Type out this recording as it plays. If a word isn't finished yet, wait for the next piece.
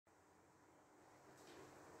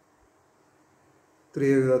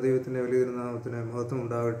ത്രിയേക ദൈവത്തിൻ്റെ വലിയ നാമത്തിന് മഹത്വം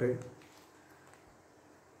ഉണ്ടാകട്ടെ.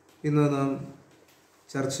 ഇന്ന് നാം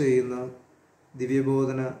ചർച്ച ചെയ്യുന്ന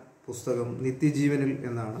ദിവ്യബോധന പുസ്തകം നിത്യജീവനിൽ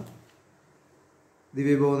എന്നാണ്.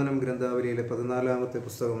 ദിവ്യബോധനം ഗ്രന്ഥാവലിയിലെ 14-ാമത്തെ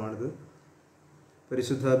പുസ്തകമാണിത്.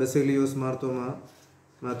 പരിശുദ്ധ ബസേലിയോസ് മാർത്തോമ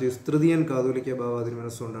മാത്യൂസ് തൃതീയൻ കാതോലിക്ക ബാവാതിന്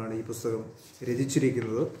മനസ്സുകൊണ്ടാണ് ഈ പുസ്തകം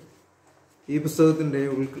രചിച്ചിരിക്കുന്നത്. ഈ പുസ്തകത്തിൻ്റെ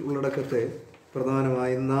ഉള്ളടക്കത്തെ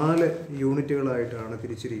പ്രധാനമായി 4 യൂണിറ്റുകളായിട്ടാണ്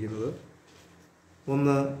തിരിച്ചിരിക്കുന്നത്.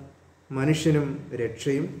 ഒന്ന്, മനുഷ്യനും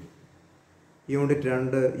രക്ഷയും. യൂണിറ്റ്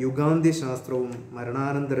 2, യുഗാന്ത്യശാസ്ത്രവും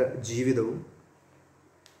മരണാനന്തര ജീവിതവും.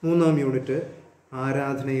 3-ാം യൂണിറ്റ്,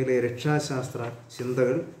 ആരാധനയിലെ രക്ഷാശാസ്ത്ര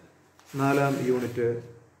ചിന്തകൾ. 4-ാം യൂണിറ്റ്,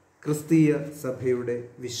 ക്രിസ്തീയ സഭയുടെ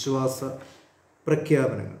വിശ്വാസ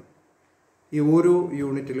പ്രഖ്യാപനങ്ങൾ. ഈ ഓരോ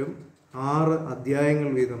യൂണിറ്റിലും 6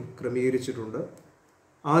 അധ്യായങ്ങൾ വീതം ക്രമീകരിച്ചിട്ടുണ്ട്.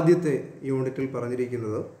 ആദ്യത്തെ യൂണിറ്റിൽ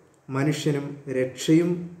പറഞ്ഞിരിക്കുന്നത് മനുഷ്യനും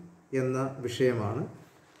രക്ഷയും എന്ന വിഷയമാണ്.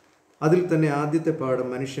 അതിൽ തന്നെ ആദ്യത്തെ പാഠം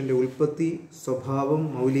മനുഷ്യൻ്റെ ഉൽപ്പത്തി, സ്വഭാവം,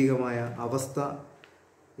 മൗലികമായ അവസ്ഥ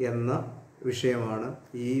എന്ന വിഷയമാണ്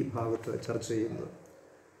ഈ ഭാഗത്ത് ചർച്ച ചെയ്യുന്നത്.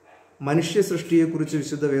 മനുഷ്യ സൃഷ്ടിയെക്കുറിച്ച്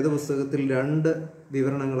വിശുദ്ധ വേദപുസ്തകത്തിൽ 2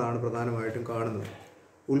 വിവരണങ്ങളാണ് പ്രധാനമായിട്ടും കാണുന്നത്.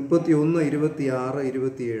 ഉൽപ്പത്തി 1, 26,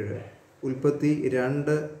 27, ഉൽപ്പത്തി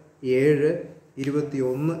 2, 7,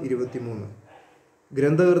 21, 23.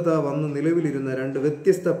 ഗ്രന്ഥകർത്താവ് അന്ന് നിലവിലിരുന്ന 2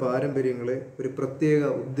 വ്യത്യസ്ത പാരമ്പര്യങ്ങളെ ഒരു പ്രത്യേക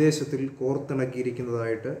ഉദ്ദേശത്തിൽ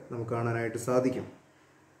കോർത്തിണക്കിയിരിക്കുന്നതായിട്ട് നമുക്ക് കാണാനായിട്ട് സാധിക്കും.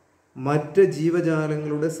 മറ്റ്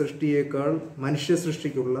ജീവജാലങ്ങളുടെ സൃഷ്ടിയേക്കാൾ മനുഷ്യ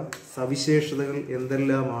സൃഷ്ടിക്കുള്ള സവിശേഷതകൾ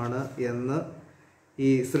എന്തെല്ലാമാണ് എന്ന് ഈ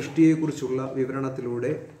സൃഷ്ടിയെക്കുറിച്ചുള്ള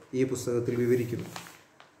വിവരണത്തിലൂടെ ഈ പുസ്തകത്തിൽ വിവരിക്കുന്നു.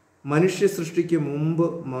 മനുഷ്യ സൃഷ്ടിക്ക് മുമ്പ്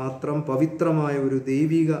മാത്രം പവിത്രമായ ഒരു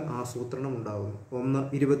ദൈവിക ആസൂത്രണം ഉണ്ടാകുന്നു.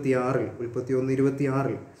 1:26, ഉൽപ്പത്തി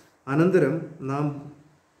 1:26. അനന്തരം നാം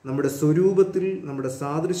നമ്മുടെ സ്വരൂപത്തിൽ നമ്മുടെ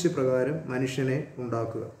സാദൃശ്യപ്രകാരം മനുഷ്യനെ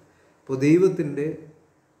ഉണ്ടാക്കുക. അപ്പോൾ ദൈവത്തിൻ്റെ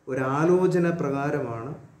ഒരാലോചന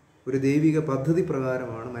പ്രകാരമാണ്, ഒരു ദൈവിക പദ്ധതി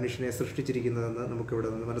പ്രകാരമാണ് മനുഷ്യനെ സൃഷ്ടിച്ചിരിക്കുന്നതെന്ന് നമുക്കിവിടെ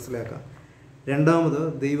നിന്ന് മനസ്സിലാക്കാം. രണ്ടാമത്,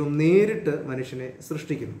 ദൈവം നേരിട്ട് മനുഷ്യനെ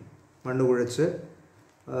സൃഷ്ടിക്കുന്നു. മണ്ണ് കുഴച്ച്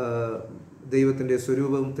ദൈവത്തിൻ്റെ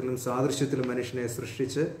സ്വരൂപത്തിലും സാദൃശ്യത്തിലും മനുഷ്യനെ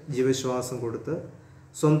സൃഷ്ടിച്ച് ജീവശ്വാസം കൊടുത്ത്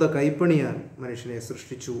സ്വന്തം കൈപ്പണിയാൽ മനുഷ്യനെ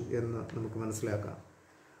സൃഷ്ടിച്ചു എന്ന് നമുക്ക് മനസ്സിലാക്കാം.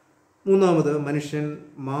 മൂന്നാമത്, മനുഷ്യൻ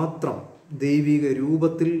മാത്രം ദൈവിക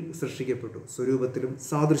രൂപത്തിൽ സൃഷ്ടിക്കപ്പെട്ടു, സ്വരൂപത്തിലും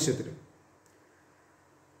സാദൃശ്യത്തിലും.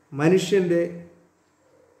 മനുഷ്യൻ്റെ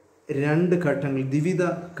 2 ഘട്ടങ്ങൾ, ദ്വിവിധ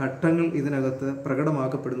ഘട്ടങ്ങൾ ഇതിനകത്ത്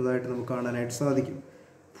പ്രകടമാക്കപ്പെടുന്നതായിട്ട് നമുക്ക് കാണാനായിട്ട് സാധിക്കും.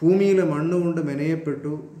 ഭൂമിയിലെ മണ്ണുകൊണ്ട്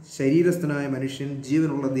മെനയപ്പെട്ടു ശരീരസ്ഥനായ മനുഷ്യൻ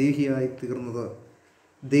ജീവനുള്ള ദേഹിയായി തീർന്നത്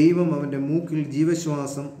ദൈവം അവൻ്റെ മൂക്കിൽ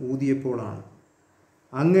ജീവശ്വാസം ഊതിയപ്പോഴാണ്.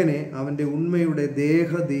 അങ്ങനെ അവൻ്റെ ഉണ്മയുടെ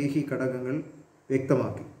ദേഹി ഘടകങ്ങൾ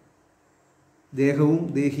വ്യക്തമാക്കി. ദേഹവും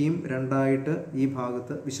ദേഹിയും 2ആയിട്ട് ഈ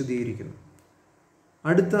ഭാഗത്ത് വിശദീകരിക്കുന്നു.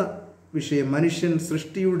 അടുത്ത വിഷയം, മനുഷ്യൻ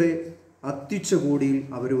സൃഷ്ടിയുടെ അത്യുച്ചകോടിയിൽ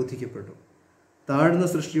അവരോധിക്കപ്പെട്ടു. താഴ്ന്ന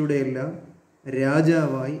സൃഷ്ടിയുടെ എല്ലാം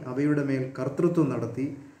രാജാവായി അവയുടെ മേൽ കർത്തൃത്വം നടത്തി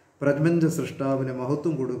പ്രപഞ്ച സൃഷ്ടാവിന്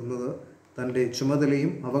മഹത്വം കൊടുക്കുന്നത് തൻ്റെ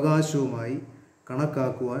ചുമതലയും അവകാശവുമായി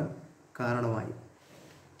കണക്കാക്കുവാൻ കാരണമായി.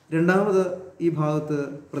 രണ്ടാമത് ഈ ഭാഗത്ത്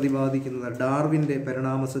പ്രതിപാദിക്കുന്നത് ഡാർവിൻ്റെ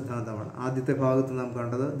പരിണാമ സിദ്ധാന്തമാണ്. ആദ്യത്തെ ഭാഗത്ത് നാം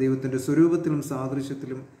കണ്ടത് ദൈവത്തിൻ്റെ സ്വരൂപത്തിലും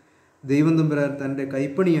സാദൃശ്യത്തിലും ദൈവം തമ്പുരാൻ തൻ്റെ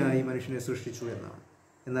കൈപ്പണിയായി മനുഷ്യനെ സൃഷ്ടിച്ചു എന്നാണ്.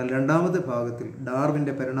 എന്നാൽ രണ്ടാമത്തെ ഭാഗത്തിൽ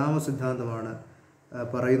ഡാർവിൻ്റെ പരിണാമ സിദ്ധാന്തമാണ്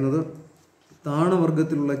പറയുന്നത്.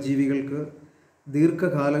 താണവർഗത്തിലുള്ള ജീവികൾക്ക്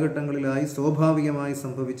ദീർഘകാലഘട്ടങ്ങളിലായി സ്വാഭാവികമായി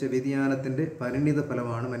സംഭവിച്ച വ്യതിയാനത്തിൻ്റെ പരിണിത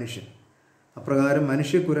ഫലമാണ് മനുഷ്യൻ. അപ്രകാരം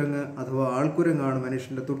മനുഷ്യക്കുരങ്ങ് അഥവാ ആൾക്കുരങ്ങാണ്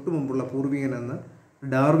മനുഷ്യൻ്റെ തൊട്ടുമുമ്പുള്ള പൂർവികനെന്ന്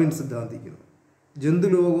ഡാർവിൻ സിദ്ധാന്തിക്കുന്നു.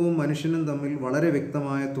 ജന്തുലോകവും മനുഷ്യനും തമ്മിൽ വളരെ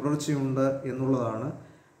വ്യക്തമായ തുടർച്ചയുണ്ട് എന്നുള്ളതാണ്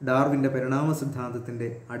ഡാർവിൻ്റെ പരിണാമ സിദ്ധാന്തത്തിൻ്റെ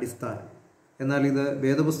അടിസ്ഥാനം. എന്നാൽ ഇത്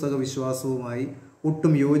വേദപുസ്തക വിശ്വാസവുമായി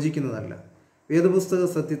ഒട്ടും യോജിക്കുന്നതല്ല. വേദപുസ്തക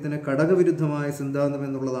സത്യത്തിന് ഘടകവിരുദ്ധമായ സിദ്ധാന്തം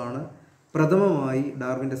എന്നുള്ളതാണ് പ്രഥമമായി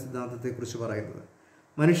ഡാർവിൻ്റെ സിദ്ധാന്തത്തെക്കുറിച്ച് പറയുന്നത്.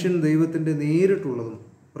 മനുഷ്യൻ ദൈവത്തിൻ്റെ നേരിട്ടുള്ളതും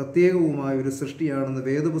പ്രത്യേകവുമായ ഒരു സൃഷ്ടിയാണെന്ന്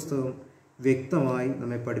വേദപുസ്തകം വ്യക്തമായി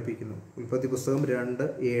നമ്മെ പഠിപ്പിക്കുന്നു. ഉൽപ്പത്തി പുസ്തകം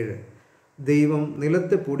 2:7. ദൈവം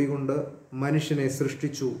നിലത്തെ പൊടി കൊണ്ട് മനുഷ്യനെ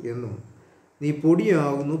സൃഷ്ടിച്ചു എന്നും നീ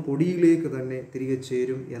പൊടിയാകുന്നു, പൊടിയിലേക്ക് തന്നെ തിരികെ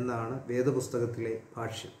ചേരും എന്നാണ് വേദപുസ്തകത്തിലെ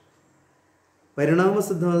ഭാഷ്യം. പരിണാമ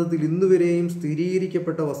സിദ്ധാന്തത്തിൽ ഇന്നുവരെയും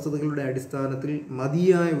സ്ഥിരീകരിക്കപ്പെട്ട വസ്തുതകളുടെ അടിസ്ഥാനത്തിൽ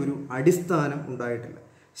മതിയായ ഒരു അടിസ്ഥാനം ഉണ്ടായിട്ടില്ല.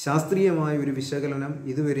 ശാസ്ത്രീയമായ ഒരു വിശകലനം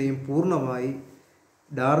ഇതുവരെയും പൂർണ്ണമായി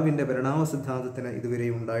ഡാർവിൻ്റെ പരിണാമ സിദ്ധാന്തത്തിന്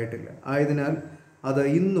ഇതുവരെയും ഉണ്ടായിട്ടില്ല. ആയതിനാൽ അത്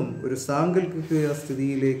ഇന്നും ഒരു സാങ്കല്പിക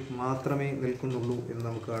സ്ഥിതിയിലേക്ക് മാത്രമേ നിൽക്കുന്നുള്ളൂ എന്ന്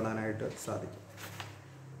നമുക്ക് കാണാനായിട്ട് സാധിക്കും.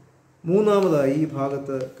 മൂന്നാമതായി ഈ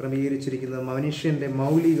ഭാഗത്ത് ക്രമീകരിച്ചിരിക്കുന്ന മനുഷ്യൻ്റെ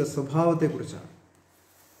മൗലിക സ്വഭാവത്തെക്കുറിച്ചാണ്.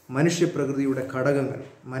 മനുഷ്യപ്രകൃതിയുടെ ഘടകങ്ങൾ,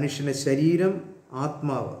 മനുഷ്യൻ്റെ ശരീരം,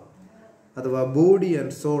 ആത്മാവ്, അഥവാ ബോഡി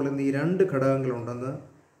ആൻഡ് സോൾ എന്നീ രണ്ട് ഘടകങ്ങളുണ്ടെന്ന്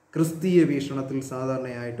ക്രിസ്തീയ വീക്ഷണത്തിൽ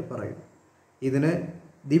സാധാരണയായിട്ട് പറയുന്നു. ഇതിന്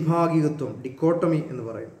ദ്വിഭാഗികത്വം, ഡിക്കോട്ടമി എന്ന്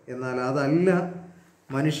പറയും. എന്നാൽ അതല്ല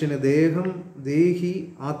മനുഷ്യന് ദേഹം, ദേഹി,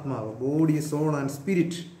 ആത്മാവ്, ബോഡി, സോൾ ആൻഡ്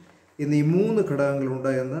സ്പിരിറ്റ് എന്നീ മൂന്ന്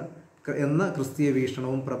ഘടകങ്ങളുണ്ട് എന്ന ക്രിസ്തീയ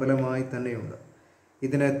വീക്ഷണവും പ്രബലമായി തന്നെയുണ്ട്.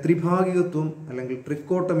 ഇതിനെ ത്രിഭാഗികത്വം അല്ലെങ്കിൽ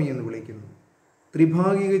ട്രിക്കോട്ടമി എന്ന് വിളിക്കുന്നു.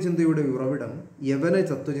 ത്രിഭാഗിക ചിന്തയുടെ ഉറവിടം യവന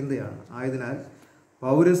തത്വചിന്തയാണ്. ആയതിനാൽ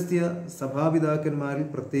പൗരസ്ത്യ സഭാപിതാക്കന്മാരിൽ,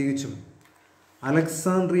 പ്രത്യേകിച്ചും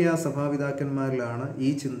അലക്സാണ്ട്രിയ സഭാപിതാക്കന്മാരിലാണ്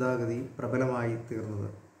ഈ ചിന്താഗതി പ്രബലമായി തീർന്നത്.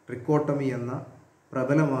 ട്രിക്കോട്ടമി എന്ന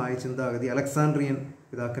പ്രബലമായ ചിന്താഗതി അലക്സാണ്ട്രിയൻ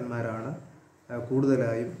പിതാക്കന്മാരാണ്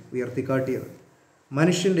കൂടുതലായും ഉയർത്തിക്കാട്ടിയത്.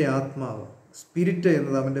 മനുഷ്യൻ്റെ ആത്മാവ്, സ്പിരിറ്റ്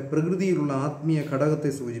എന്നത് അവൻ്റെ പ്രകൃതിയിലുള്ള ആത്മീയ ഘടകത്തെ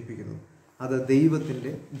സൂചിപ്പിക്കുന്നു. അത്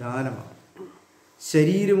ദൈവത്തിൻ്റെ ദാനമാണ്.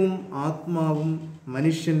 ശരീരവും ആത്മാവും,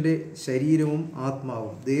 മനുഷ്യൻ്റെ ശരീരവും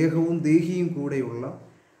ആത്മാവും, ദേഹവും ദേഹിയും കൂടെയുള്ള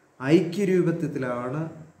ഐക്യരൂപത്വത്തിലാണ്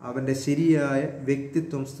അവൻ്റെ ശരിയായ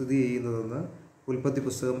വ്യക്തിത്വം സ്ഥിതി ചെയ്യുന്നതെന്ന് ഉൽപ്പത്തി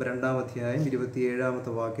പുസ്തകം 2-ാം അധ്യായം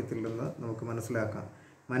 27-ാമത്തെ വാക്യത്തിൽ നിന്ന് നമുക്ക് മനസ്സിലാക്കാം.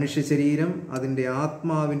 മനുഷ്യ ശരീരം അതിൻ്റെ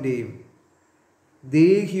ആത്മാവിൻ്റെയും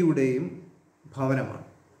ദേഹിയുടെയും ഭവനമാണ്.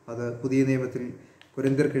 അത് പുതിയ നിയമത്തിൽ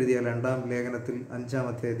കൊരിന്ത്യർക്ക് എഴുതിയ 2-ാം ലേഖനത്തിൽ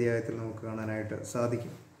 5-ാമത്തെ അധ്യായത്തിൽ നമുക്ക് കാണാനായിട്ട്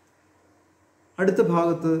സാധിക്കും. അടുത്ത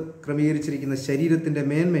ഭാഗത്ത് ക്രമീകരിച്ചിരിക്കുന്ന ശരീരത്തിൻ്റെ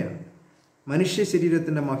മേന്മയാണ്. മനുഷ്യ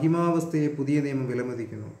ശരീരത്തിൻ്റെ മഹിമാവസ്ഥയെ പുതിയ നിയമം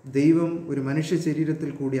വിലമതിക്കുന്നു. ദൈവം ഒരു മനുഷ്യ ശരീരത്തിൽ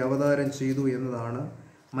കൂടി അവതാരം ചെയ്തു എന്നതാണ്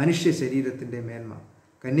മനുഷ്യ ശരീരത്തിൻ്റെ മേന്മ.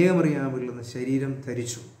 കന്യാമറിയാമിൽ നിന്ന് ശരീരം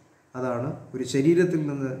ധരിച്ചു. അതാണ് ഒരു ശരീരത്തിൽ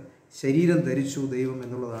നിന്ന് ശരീരം ധരിച്ചു ദൈവം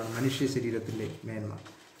എന്നുള്ളതാണ് മനുഷ്യ ശരീരത്തിൻ്റെ മേന്മ.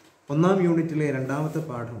 1-ാം യൂണിറ്റിലെ 2-ാമത്തെ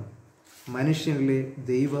പാഠം മനുഷ്യനിലെ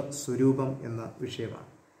ദൈവ സ്വരൂപം എന്ന വിഷയമാണ്.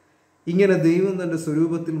 ഇങ്ങനെ ദൈവം തൻ്റെ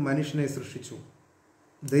സ്വരൂപത്തിൽ മനുഷ്യനെ സൃഷ്ടിച്ചു.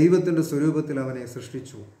 ദൈവത്തിൻ്റെ സ്വരൂപത്തിൽ അവനെ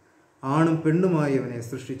സൃഷ്ടിച്ചു. ആണും പെണ്ണുമായി അവനെ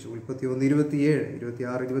സൃഷ്ടിച്ചു. ഉൽപ്പത്തി 1:27,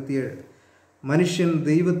 26, 27. മനുഷ്യൻ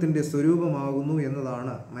ദൈവത്തിൻ്റെ സ്വരൂപമാകുന്നു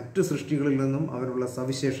എന്നതാണ് മറ്റു സൃഷ്ടികളിൽ നിന്നും അവനുള്ള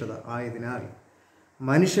സവിശേഷത. ആയതിനാൽ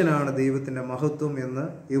മനുഷ്യനാണ് ദൈവത്തിൻ്റെ മഹത്വം എന്ന്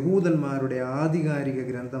യഹൂദന്മാരുടെ ആധികാരിക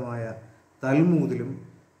ഗ്രന്ഥമായ തൽമൂദിലും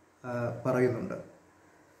പറയുന്നുണ്ട്.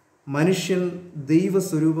 മനുഷ്യൻ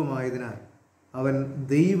ദൈവസ്വരൂപമായതിനാൽ അവൻ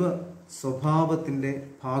ദൈവ സ്വഭാവത്തിൻ്റെ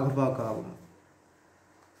ഭാഗഭാക്കാവുന്നു.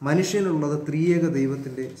 മനുഷ്യനുള്ളത് ത്രിയേക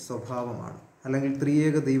ദൈവത്തിൻ്റെ സ്വഭാവമാണ്, അല്ലെങ്കിൽ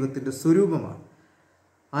ത്രിയേക ദൈവത്തിൻ്റെ സ്വരൂപമാണ്.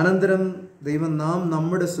 അനന്തരം ദൈവം നാം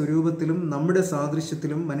നമ്മുടെ സ്വരൂപത്തിലും നമ്മുടെ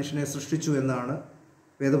സാദൃശ്യത്തിലും മനുഷ്യനെ സൃഷ്ടിച്ചു എന്നാണ്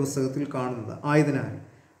വേദപുസ്തകത്തിൽ കാണുന്നത്. ആയതിനാൽ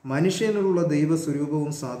മനുഷ്യനുള്ള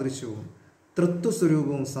ദൈവസ്വരൂപവും സാദൃശ്യവും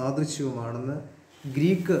തൃത്വസ്വരൂപവും സാദൃശ്യവുമാണെന്ന്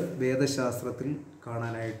ഗ്രീക്ക് വേദശാസ്ത്രത്തിൽ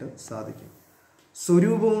കാണാനായിട്ട് സാധിക്കും.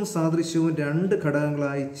 സ്വരൂപവും സാദൃശ്യവും രണ്ട്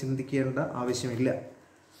ഘടകങ്ങളായി ചിന്തിക്കേണ്ട ആവശ്യമില്ല.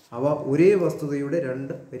 അവ ഒരേ വസ്തുതയുടെ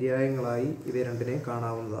രണ്ട് പര്യായങ്ങളായി ഇവ രണ്ടിനെ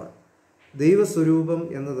കാണാവുന്നതാണ്. ദൈവസ്വരൂപം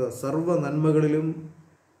എന്നത് സർവ്വ നന്മകളിലും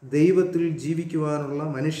ദൈവത്തിൽ ജീവിക്കുവാനുള്ള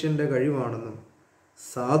മനുഷ്യൻ്റെ കഴിവാണെന്നും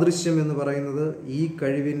സാദൃശ്യം എന്ന് പറയുന്നത് ഈ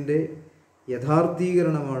കഴിവിൻ്റെ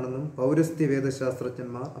യഥാർത്ഥീകരണമാണെന്നും പൗരസ്ത്യ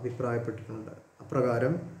വേദശാസ്ത്രജ്ഞന്മാർ അഭിപ്രായപ്പെട്ടിട്ടുണ്ട്.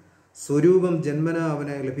 അപ്രകാരം സ്വരൂപം ജന്മനാ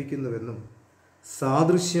അവന് ലഭിക്കുന്നുവെന്നും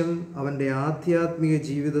സാദൃശ്യം അവൻ്റെ ആധ്യാത്മിക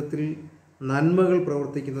ജീവിതത്തിൽ നന്മകൾ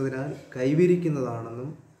പ്രവർത്തിക്കുന്നതിനാൽ കൈവരിക്കുന്നതാണെന്നും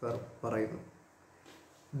ഇവർ പറയുന്നു.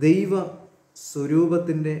 ദൈവ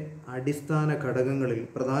സ്വരൂപത്തിൻ്റെ അടിസ്ഥാന ഘടകങ്ങളിൽ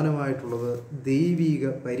പ്രധാനമായിട്ടുള്ളത് ദൈവീക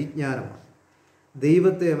പരിജ്ഞാനമാണ്.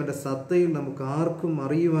 ദൈവത്തെ അവൻ്റെ സത്തയിൽ നമുക്ക് ആർക്കും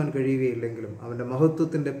അറിയുവാൻ കഴിയുകയില്ലെങ്കിലും അവൻ്റെ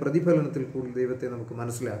മഹത്വത്തിൻ്റെ പ്രതിഫലനത്തിൽ കൂടി ദൈവത്തെ നമുക്ക്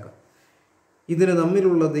മനസ്സിലാക്കാം. ഇതിന്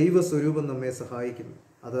നമ്മിലുള്ള ദൈവസ്വരൂപം നമ്മെ സഹായിക്കുന്നു.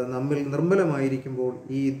 അത് നമ്മിൽ നിർമ്മലമായിരിക്കുമ്പോൾ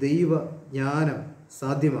ഈ ദൈവജ്ഞാനം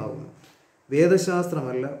സാധ്യമാകുന്നു.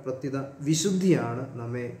 വേദശാസ്ത്രമല്ല, പ്രത്യുത വിശുദ്ധിയാണ്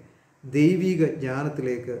നമ്മെ ദൈവിക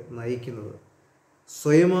ജ്ഞാനത്തിലേക്ക് നയിക്കുന്നത്.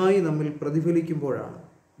 സ്വയമായി നമ്മിൽ പ്രതിഫലിക്കുമ്പോഴാണ്,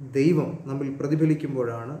 ദൈവം നമ്മിൽ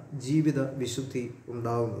പ്രതിഫലിക്കുമ്പോഴാണ് ജീവിത വിശുദ്ധി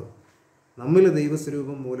ഉണ്ടാകുന്നത്. നമ്മിലെ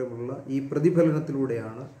ദൈവസ്വരൂപം മൂലമുള്ള ഈ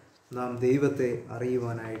പ്രതിഫലനത്തിലൂടെയാണ് നാം ദൈവത്തെ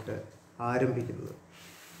അറിയുവാനായിട്ട് ആരംഭിക്കുന്നത്.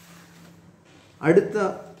 അടുത്ത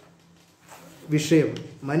വിഷയം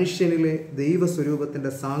മനുഷ്യനിലെ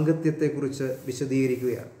ദൈവസ്വരൂപത്തിൻ്റെ സാങ്കത്യത്തെക്കുറിച്ച്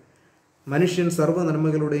വിശദീകരിക്കുകയാണ്. മനുഷ്യൻ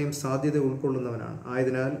സർവ്വനന്മകളുടെയും സാധ്യത ഉൾക്കൊള്ളുന്നവനാണ്.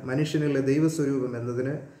 ആയതിനാൽ മനുഷ്യനിലെ ദൈവസ്വരൂപം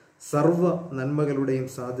എന്നതിന് സർവ്വ നന്മകളുടെയും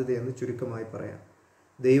സാധ്യതയെന്ന് ചുരുക്കമായി പറയാം.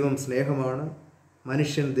 ദൈവം സ്നേഹമാണ്.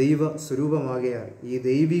 മനുഷ്യൻ ദൈവ സ്വരൂപമാകയാൽ ഈ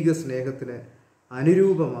ദൈവിക സ്നേഹത്തിന്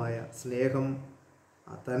അനുരൂപമായ സ്നേഹം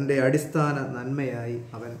തൻ്റെ അടിസ്ഥാന നന്മയായി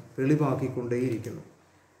അവൻ തെളിവാക്കിക്കൊണ്ടേയിരിക്കുന്നു.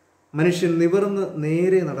 മനുഷ്യൻ നിവർന്ന്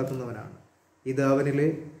നേരെ നടക്കുന്നവനാണ്. ഇത് അവനിലെ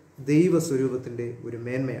ദൈവസ്വരൂപത്തിൻ്റെ ഒരു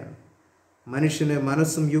മേന്മയാണ്. മനുഷ്യന്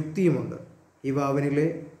മനസ്സും യുക്തിയുമുണ്ട്. ഇവ അവനിലെ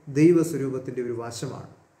ദൈവസ്വരൂപത്തിൻ്റെ ഒരു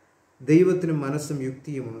വശമാണ്. ദൈവത്തിനും മനസ്സും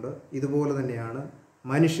യുക്തിയുമുണ്ട്. ഇതുപോലെ തന്നെയാണ്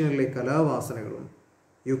മനുഷ്യനിലെ കലാവാസനകളും.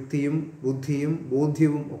 യുക്തിയും ബുദ്ധിയും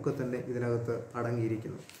ബോധ്യവും ഒക്കെ തന്നെ ഇതിനകത്ത്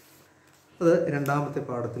അടങ്ങിയിരിക്കുന്നു. അത് രണ്ടാമത്തെ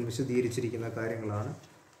പാഠത്തിൽ വിശദീകരിച്ചിരിക്കുന്ന കാര്യങ്ങളാണ്.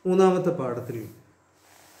 മൂന്നാമത്തെ പാഠത്തിൽ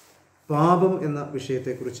പാപം എന്ന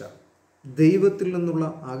വിഷയത്തെക്കുറിച്ചാണ്. ദൈവത്തിൽ നിന്നുള്ള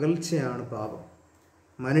അകൽച്ചയാണ് പാപം.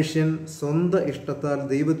 മനുഷ്യൻ സ്വന്തം ഇഷ്ടത്താൽ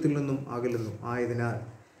ദൈവത്തിൽ നിന്നും അകലുന്നു. ആയതിനാൽ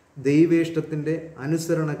ദൈവേഷ്ടത്തിൻ്റെ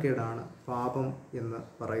അനുസരണക്കേടാണ് പാപം എന്ന്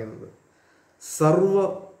പറയുന്നത്. സർവ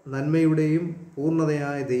നന്മയുടെയും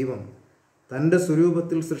പൂർണ്ണതയായ ദൈവം തൻ്റെ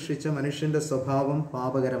സ്വരൂപത്തിൽ സൃഷ്ടിച്ച മനുഷ്യൻ്റെ സ്വഭാവം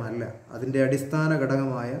പാപകരമല്ല. അതിൻ്റെ അടിസ്ഥാന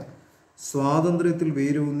ഘടകമായ സ്വാതന്ത്ര്യത്തിൽ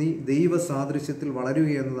വേരൂന്നി ദൈവ സാദൃശ്യത്തിൽ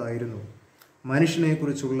വളരുകയെന്നതായിരുന്നു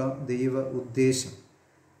മനുഷ്യനെക്കുറിച്ചുള്ള ദൈവ ഉദ്ദേശം.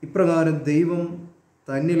 ഇപ്രകാരം ദൈവം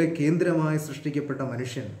തന്നിലെ കേന്ദ്രമായി സൃഷ്ടിക്കപ്പെട്ട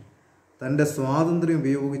മനുഷ്യൻ തൻ്റെ സ്വാതന്ത്ര്യം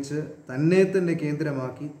ഉപയോഗിച്ച് തന്നെ തന്നെ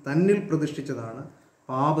കേന്ദ്രമാക്കി തന്നിൽ പ്രതിഷ്ഠിച്ചതാണ്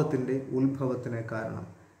പാപത്തിൻ്റെ ഉത്ഭവത്തിന് കാരണം.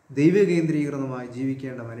 ദൈവകേന്ദ്രീകൃതമായി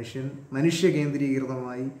ജീവിക്കേണ്ട മനുഷ്യൻ മനുഷ്യ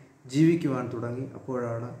കേന്ദ്രീകൃതമായി ജീവിക്കുവാൻ തുടങ്ങി.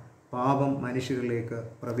 അപ്പോഴാണ് പാപം മനുഷ്യരിലേക്ക്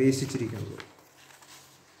പ്രവേശിച്ചിരിക്കുന്നത്.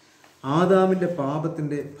 ആദാമിൻ്റെ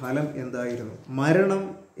പാപത്തിൻ്റെ ഫലം എന്തായിരുന്നു? മരണം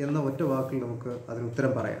എന്ന ഒറ്റ വാക്കിൽ നമുക്ക് അതിന്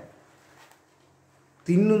ഉത്തരം പറയാം.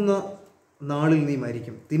 തിന്നുന്ന നാളിൽ നീ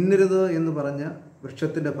മരിക്കും. തിന്നരുത് എന്ന് പറഞ്ഞ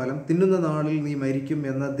വൃക്ഷത്തിൻ്റെ ഫലം തിന്നുന്ന നാളിൽ നീ മരിക്കും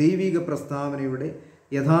എന്ന ദൈവിക പ്രസ്താവനയുടെ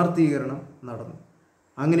യഥാർത്ഥീകരണം നടന്നു.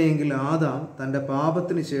 അങ്ങനെയെങ്കിൽ ആദാം തൻ്റെ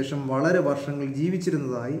പാപത്തിന് ശേഷം വളരെ വർഷങ്ങൾ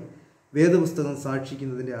ജീവിച്ചിരുന്നതായി വേദപുസ്തകം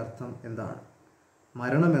സാക്ഷിക്കുന്നതിൻ്റെ അർത്ഥം എന്താണ്?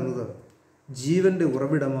 മരണം എന്നത് ജീവൻ്റെ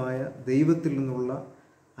ഉറവിടമായ ദൈവത്തിൽ നിന്നുള്ള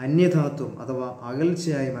അന്യഥാത്വം അഥവാ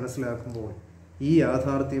അകൽച്ചയായി മനസ്സിലാക്കുമ്പോൾ ഈ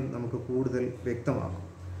യാഥാർത്ഥ്യം നമുക്ക് കൂടുതൽ വ്യക്തമാകും.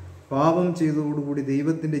 പാപം ചെയ്തതോടുകൂടി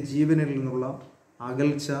ദൈവത്തിൻ്റെ ജീവനിൽ നിന്നുള്ള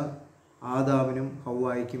അകൽച്ച ആദാമിനും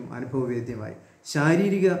ഹവ്വായ്ക്കും അനുഭവവേദ്യമായി.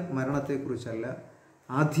 ശാരീരിക മരണത്തെക്കുറിച്ചല്ല,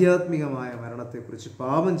 ആധ്യാത്മികമായ മരണത്തെക്കുറിച്ച്.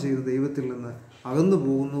 പാപം ചെയ്ത് ദൈവത്തിൽ നിന്ന് അകന്നു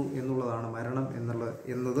പോകുന്നു എന്നുള്ളതാണ് മരണം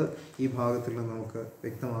എന്നത് ഈ ഭാഗത്തിൽ നിന്ന് നമുക്ക്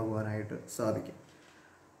വ്യക്തമാകുവാനായിട്ട് സാധിക്കും.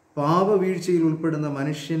 പാപവീഴ്ചയിൽ ഉൾപ്പെടുന്ന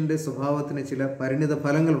മനുഷ്യൻ്റെ സ്വഭാവത്തിന് ചില പരിണിത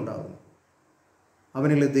ഫലങ്ങളുണ്ടാകുന്നു.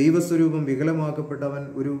 അവനിലെ ദൈവസ്വരൂപം വികലമാക്കപ്പെട്ടവൻ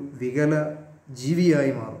ഒരു വികല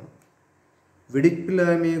ജീവിയായി മാറുന്നു.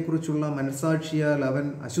 വെടിപ്പില്ലായ്മയെക്കുറിച്ചുള്ള മനസാക്ഷിയാൽ അവൻ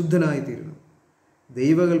അശുദ്ധനായിത്തീരുന്നു.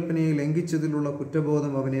 ദൈവകൽപ്പനയെ ലംഘിച്ചതിലുള്ള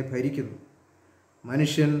കുറ്റബോധം അവനെ ഭരിക്കുന്നു.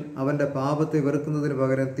 മനുഷ്യൻ അവൻ്റെ പാപത്തെ വെറുക്കുന്നതിന്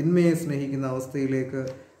പകരം തിന്മയെ സ്നേഹിക്കുന്ന അവസ്ഥയിലേക്ക്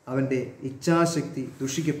അവൻ്റെ ഇച്ഛാശക്തി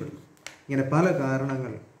ദുഷിക്കപ്പെടുന്നു. ഇങ്ങനെ പല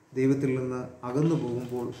കാരണങ്ങൾ ദൈവത്തിൽ നിന്ന് അകന്നു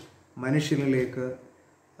പോകുമ്പോൾ മനുഷ്യനിലേക്ക്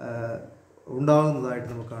ഉണ്ടാകുന്നതായിട്ട്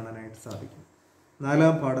നമുക്ക് കാണാനായിട്ട് സാധിക്കും.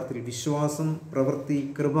 നാലാം പാഠത്തിൽ വിശ്വാസം, പ്രവൃത്തി,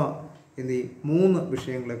 കൃപ എന്നീ 3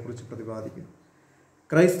 വിഷയങ്ങളെക്കുറിച്ച് പ്രതിപാദിക്കുന്നു.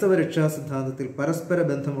 ക്രൈസ്തവ രക്ഷാസിദ്ധാന്തത്തിൽ പരസ്പര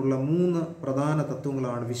ബന്ധമുള്ള 3 പ്രധാന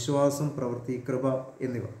തത്വങ്ങളാണ് വിശ്വാസം, പ്രവൃത്തി, കൃപ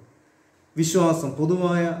എന്നിവ. വിശ്വാസം,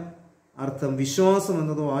 പൊതുവായ അർത്ഥം വിശ്വാസം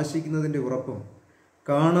എന്നതോ ആശിക്കുന്നതിൻ്റെ ഉറപ്പും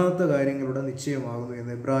കാണാത്ത കാര്യങ്ങളുടെ നിശ്ചയമാകുന്നു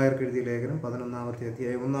എന്ന് എബ്രായർക്ക് എഴുതിയ ലേഖനം 11-ാമത്തെ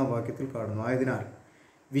അധ്യായം 1-ാം വാക്യത്തിൽ കാണുന്നു. ആയതിനാൽ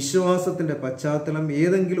വിശ്വാസത്തിൻ്റെ പശ്ചാത്തലം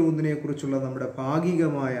ഏതെങ്കിലും ഒന്നിനെക്കുറിച്ചുള്ള നമ്മുടെ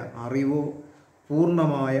ഭാഗികമായ അറിവോ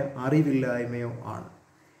പൂർണ്ണമായ അറിവില്ലായ്മയോ ആണ്.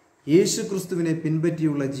 യേശുക്രിസ്തുവിനെ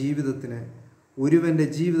പിൻപറ്റിയുള്ള ജീവിതത്തിന് ഒരുവൻ്റെ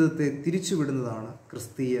ജീവിതത്തെ തിരിച്ചുവിടുന്നതാണ്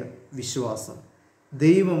ക്രിസ്തീയ വിശ്വാസം.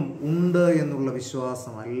 ദൈവം ഉണ്ട് എന്നുള്ള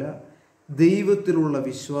വിശ്വാസമല്ല, ദൈവത്തിലുള്ള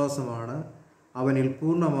വിശ്വാസമാണ് അവനിൽ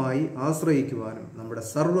പൂർണ്ണമായി ആശ്രയിക്കുവാനും നമ്മുടെ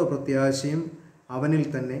സർവ്വ പ്രത്യാശയും അവനിൽ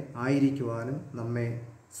തന്നെ ആയിരിക്കുവാനും നമ്മെ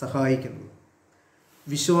സഹായിക്കുന്നത്.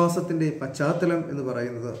 വിശ്വാസത്തിൻ്റെ പശ്ചാത്തലം എന്ന്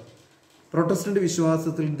പറയുന്നത് പ്രൊട്ടസ്റ്റന്റ്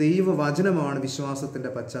വിശ്വാസത്തിൽ ദൈവവചനമാണ്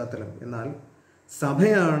വിശ്വാസത്തിൻ്റെ പശ്ചാത്തലം. എന്നാൽ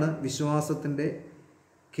സഭയാണ് വിശ്വാസത്തിൻ്റെ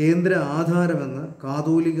കേന്ദ്ര ആധാരമെന്ന്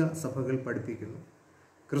കാതോലിക സഭകൾ പഠിപ്പിക്കുന്നു.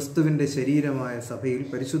 ക്രിസ്തുവിൻ്റെ ശരീരമായ സഭയിൽ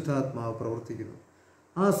പരിശുദ്ധാത്മാവ് പ്രവർത്തിക്കുന്നു.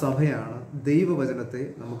 ആ സഭയാണ് ദൈവവചനത്തെ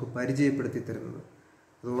നമുക്ക് പരിചയപ്പെടുത്തി തരുന്നത്.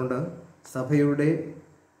 അതുകൊണ്ട് സഭയുടെ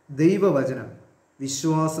ദൈവവചനം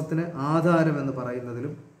വിശ്വാസത്തിന് ആധാരമെന്ന്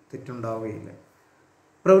പറയുന്നതിലും തെറ്റുണ്ടാവുകയില്ല.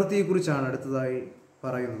 പ്രവൃത്തിയെക്കുറിച്ചാണ് അടുത്തതായി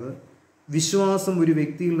പറയുന്നത്. വിശ്വാസം ഒരു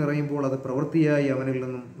വ്യക്തിയിൽ നിറയുമ്പോൾ അത് പ്രവൃത്തിയായി അവനിൽ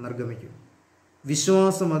നിന്നും നിർഗമിക്കും.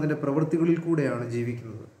 വിശ്വാസം അതിൻ്റെ പ്രവൃത്തികളിൽ കൂടെയാണ്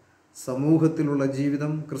ജീവിക്കുന്നത്. സമൂഹത്തിലുള്ള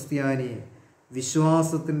ജീവിതം ക്രിസ്ത്യാനിയെ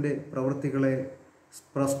വിശ്വാസത്തിൻ്റെ പ്രവൃത്തികളെ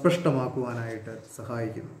പ്രസ്പഷ്ടമാക്കുവാനായിട്ട്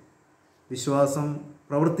സഹായിക്കുന്നു. വിശ്വാസം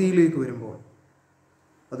പ്രവൃത്തിയിലേക്ക് വരുമ്പോൾ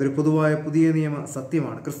അതൊരു പൊതുവായ പുതിയ നിയമ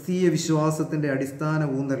സത്യമാണ്. ക്രിസ്തീയ വിശ്വാസത്തിൻ്റെ അടിസ്ഥാന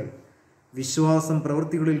ഊന്നൽ വിശ്വാസം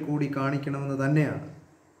പ്രവൃത്തികളിൽ കൂടി കാണിക്കണമെന്ന് തന്നെയാണ്.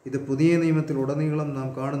 ഇത് പുതിയ നിയമത്തിൽ ഉടനീളം നാം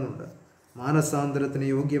കാണുന്നുണ്ട്. മാനസാന്തരത്തിന്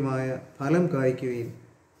യോഗ്യമായ ഫലം കായ്ക്കുകയും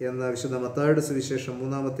എന്ന വിശുദ്ധ മത്തായിയുടെ സുവിശേഷം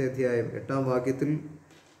 3-ാമത്തെ അധ്യായം 8-ാം വാക്യത്തിൽ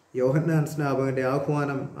യോഹന്നാൻ സ്നാപകൻ്റെ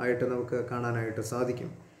ആഹ്വാനം ആയിട്ട് നമുക്ക് കാണാനായിട്ട് സാധിക്കും.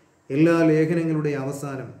 എല്ലാ ലേഖനങ്ങളുടെ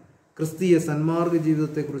അവസാനം ക്രിസ്തീയ സന്മാർഗ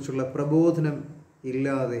ജീവിതത്തെക്കുറിച്ചുള്ള പ്രബോധനം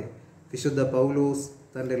ഇല്ലാതെ വിശുദ്ധ പൗലോസ്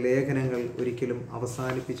തൻ്റെ ലേഖനങ്ങൾ ഒരിക്കലും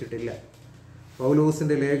അവസാനിപ്പിച്ചിട്ടില്ല.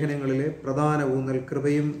 പൗലോസിൻ്റെ ലേഖനങ്ങളിലെ പ്രധാന ഊന്നൽ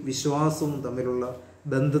കൃപയും വിശ്വാസവും തമ്മിലുള്ള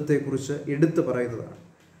ബന്ധത്തെക്കുറിച്ച് എടുത്തു പറയുന്നതാണ്.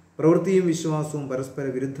 പ്രവൃത്തിയും വിശ്വാസവും പരസ്പര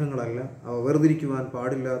വിരുദ്ധങ്ങളല്ല, അവ വേർതിരിക്കുവാൻ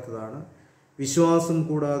പാടില്ലാത്തതാണ്. വിശ്വാസം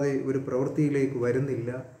കൂടാതെ ഒരു പ്രവൃത്തിയിലേക്ക് വരുന്നില്ല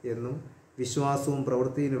എന്നും വിശ്വാസവും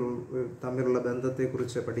പ്രവൃത്തിയും തമ്മിലുള്ള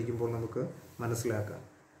ബന്ധത്തെക്കുറിച്ച് പഠിക്കുമ്പോൾ നമുക്ക് മനസ്സിലാക്കാം.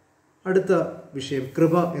 അടുത്ത വിഷയം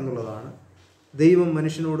കൃപ എന്നുള്ളതാണ്. ദൈവം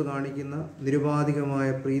മനുഷ്യനോട് കാണിക്കുന്ന നിരുപാധികമായ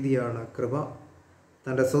പ്രീതിയാണ് കൃപ.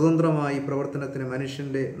 തൻ്റെ സ്വതന്ത്രമായി പ്രവർത്തനത്തിന്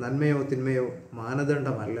മനുഷ്യൻ്റെ നന്മയോ തിന്മയോ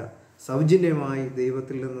മാനദണ്ഡമല്ല, സൗജന്യമായി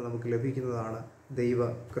ദൈവത്തിൽ നിന്ന് നമുക്ക് ലഭിക്കുന്നതാണ്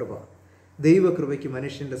ദൈവകൃപ. ദൈവകൃപയ്ക്ക്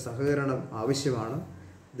മനുഷ്യൻ്റെ സഹകരണം ആവശ്യമാണ്.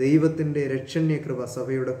 ദൈവത്തിൻ്റെ രക്ഷണ്യകൃപ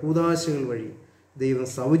സഭയുടെ കൂദാശകൾ വഴി ദൈവം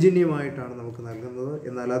സൗജന്യമായിട്ടാണ് നമുക്ക് നൽകുന്നത്.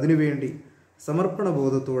 എന്നാൽ അതിനുവേണ്ടി സമർപ്പണ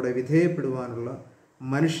ബോധത്തോടെ വിധേയപ്പെടുവാനുള്ള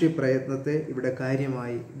മനുഷ്യ പ്രയത്നത്തെ ഇവിടെ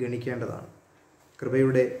കാര്യമായി ഗണിക്കേണ്ടതാണ്.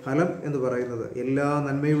 കൃപയുടെ ഫലം എന്ന് പറയുന്നത് എല്ലാ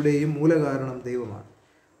നന്മയുടെയും മൂലകാരണം ദൈവമാണ്.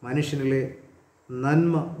 മനുഷ്യനിലെ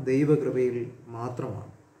നന്മ ദൈവകൃപയിൽ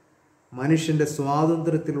മാത്രമാണ്. മനുഷ്യൻ്റെ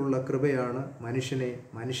സ്വാതന്ത്ര്യത്തിലുള്ള കൃപയാണ് മനുഷ്യനെ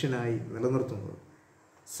മനുഷ്യനായി നിലനിർത്തുന്നത്.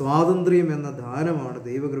 സ്വാതന്ത്ര്യം എന്ന ദാനമാണ്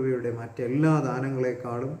ദൈവകൃപയുടെ മറ്റെല്ലാ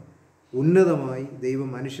ദാനങ്ങളെക്കാളും ഉന്നതമായി ദൈവം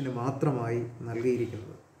മനുഷ്യന് മാത്രമായി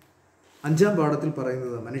നൽകിയിരിക്കുന്നത്. 5-ാം പാഠത്തിൽ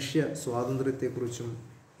പറയുന്നത് മനുഷ്യ സ്വാതന്ത്ര്യത്തെക്കുറിച്ചും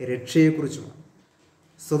രക്ഷയെക്കുറിച്ചുമാണ്.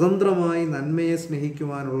 സ്വതന്ത്രമായി നന്മയെ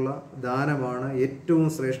സ്നേഹിക്കുവാനുള്ള ദാനമാണ് ഏറ്റവും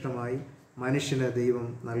ശ്രേഷ്ഠമായി മനുഷ്യന് ദൈവം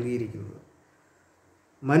നൽകിയിരിക്കുന്നത്.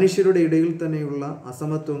 മനുഷ്യരുടെ ഇടയിൽ തന്നെയുള്ള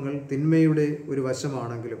അസമത്വങ്ങൾ തിന്മയുടെ ഒരു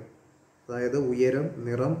വശമാണെങ്കിലും, അതായത് ഉയരം,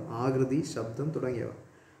 നിറം, ആകൃതി, ശബ്ദം തുടങ്ങിയവ,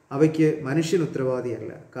 അവയ്ക്ക് മനുഷ്യൻ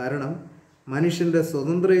ഉത്തരവാദിയല്ല. കാരണം മനുഷ്യൻ്റെ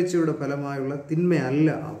സ്വതന്ത്രേച്ഛയുടെ ഫലമായുള്ള തിന്മയല്ല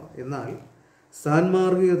അവ. എന്നാൽ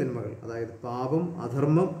സാൻമാർഗിക തിന്മകൾ, അതായത് പാപം,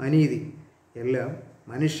 അധർമ്മം, അനീതി എല്ലാം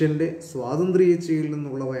മനുഷ്യൻ്റെ സ്വാതന്ത്ര്യേച്ഛയിൽ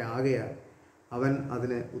നിന്നുള്ളവയാകയാൽ അവൻ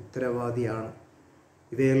അതിന് ഉത്തരവാദിയാണ്.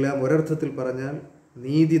 ഇവയെല്ലാം ഒരർത്ഥത്തിൽ പറഞ്ഞാൽ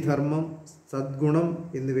നീതിധർമ്മം, സദ്ഗുണം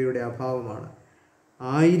എന്നിവയുടെ അഭാവമാണ്.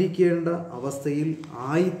 ആയിരിക്കേണ്ട അവസ്ഥയിൽ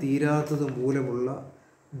ആയിത്തീരാത്തത് മൂലമുള്ള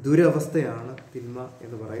ദുരവസ്ഥയാണ് തിന്മ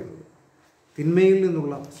എന്ന് പറയുന്നത്. തിന്മയിൽ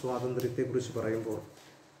നിന്നുള്ള സ്വാതന്ത്ര്യത്തെക്കുറിച്ച് പറയുമ്പോൾ,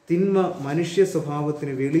 തിന്മ മനുഷ്യ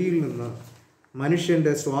സ്വഭാവത്തിന് വെളിയിൽ നിന്ന്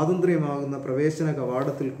മനുഷ്യൻ്റെ സ്വാതന്ത്ര്യമാകുന്ന പ്രവേശന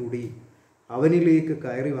കവാടത്തിൽ കൂടി അവനിലേക്ക്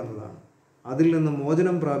കയറി വന്നതാണ്. അതിൽ നിന്ന്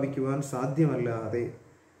മോചനം പ്രാപിക്കുവാൻ സാധ്യമല്ലാതെ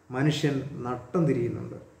മനുഷ്യൻ നട്ടം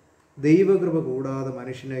തിരിയുന്നുണ്ട്. ദൈവകൃപ കൂടാതെ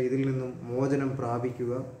മനുഷ്യന് ഇതിൽ നിന്നും മോചനം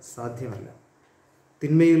പ്രാപിക്കുക സാധ്യമല്ല.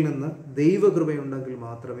 തിന്മയിൽ നിന്ന് ദൈവകൃപയുണ്ടെങ്കിൽ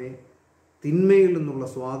മാത്രമേ തിന്മയിൽ നിന്നുള്ള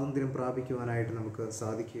സ്വാതന്ത്ര്യം പ്രാപിക്കുവാനായിട്ട് നമുക്ക്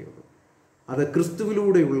സാധിക്കുകയുള്ളൂ. അത്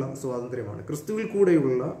ക്രിസ്തുവിലൂടെയുള്ള സ്വാതന്ത്ര്യമാണ്. ക്രിസ്തുവിൽ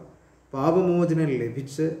കൂടെയുള്ള പാപമോചനം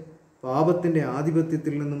ലഭിച്ച് പാപത്തിൻ്റെ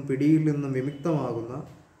ആധിപത്യത്തിൽ നിന്നും പിടിയിൽ നിന്നും വിമുക്തമാകുന്ന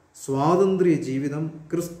സ്വാതന്ത്ര്യ ജീവിതം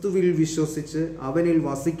ക്രിസ്തുവിൽ വിശ്വസിച്ച് അവനിൽ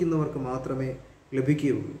വസിക്കുന്നവർക്ക് മാത്രമേ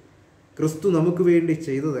ലഭിക്കുകയുള്ളൂ. ക്രിസ്തു നമുക്ക് വേണ്ടി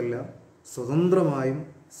ചെയ്തതെല്ലാം സ്വതന്ത്രമായും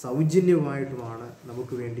സൗജന്യമായിട്ടുമാണ്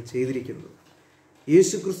നമുക്ക് വേണ്ടി ചെയ്തിരിക്കുന്നത്.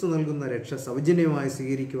 യേശുക്രിസ്തു നൽകുന്ന രക്ഷ സൗജന്യമായി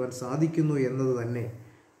സ്വീകരിക്കുവാൻ സാധിക്കുന്നു എന്നത് തന്നെ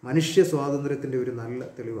മനുഷ്യ സ്വാതന്ത്ര്യത്തിൻ്റെ ഒരു നല്ല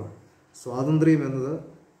തെളിവാണ്. സ്വാതന്ത്ര്യം എന്നത്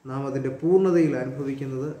നാം അതിൻ്റെ പൂർണ്ണതയിൽ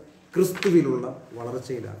അനുഭവിക്കുന്നത് ക്രിസ്തുവിലുള്ള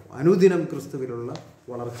വളർച്ചയിലാണ്. അനുദിനം ക്രിസ്തുവിലുള്ള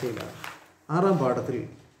വളർച്ചയിലാണ്. 6-ാം പാഠത്തിൽ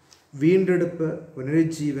വീണ്ടെടുപ്പ്,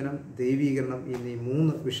 പുനരുജ്ജീവനം, ദൈവീകരണം എന്നീ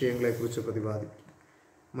 3 വിഷയങ്ങളെക്കുറിച്ച് പ്രതിപാദിക്കും.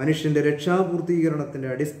 മനുഷ്യൻ്റെ രക്ഷാപൂർത്തീകരണത്തിൻ്റെ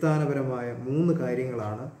അടിസ്ഥാനപരമായ 3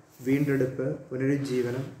 കാര്യങ്ങളാണ് വീണ്ടെടുപ്പ്,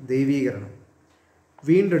 പുനരുജ്ജീവനം, ദൈവീകരണം.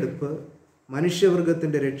 വീണ്ടെടുപ്പ്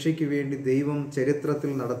മനുഷ്യവർഗത്തിൻ്റെ രക്ഷയ്ക്ക് വേണ്ടി ദൈവം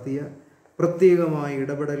ചരിത്രത്തിൽ നടത്തിയ പ്രത്യേകമായ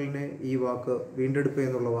ഇടപെടലിനെ ഈ വാക്ക്, വീണ്ടെടുപ്പ്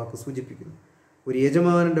എന്നുള്ള വാക്ക് സൂചിപ്പിക്കുന്നു. ഒരു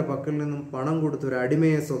യജമാനൻ്റെ പക്കൽ നിന്നും പണം കൊടുത്ത് ഒരു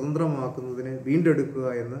അടിമയെ സ്വതന്ത്രമാക്കുന്നതിന് വീണ്ടെടുക്കുക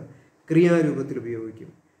എന്ന് ക്രിയാരൂപത്തിൽ ഉപയോഗിക്കും.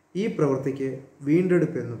 ഈ പ്രവൃത്തിക്ക്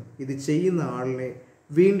വീണ്ടെടുപ്പെന്നും ഇത് ചെയ്യുന്ന ആളിനെ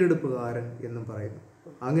വീണ്ടെടുപ്പുകാരൻ എന്നും പറയുന്നു.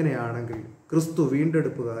 അങ്ങനെയാണെങ്കിൽ ക്രിസ്തു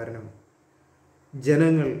വീണ്ടെടുപ്പുകാരനും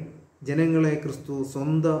ജനങ്ങളെ ക്രിസ്തു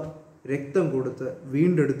സ്വന്തം രക്തം കൊടുത്ത്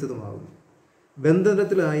വീണ്ടെടുത്തതുമാകുന്നു.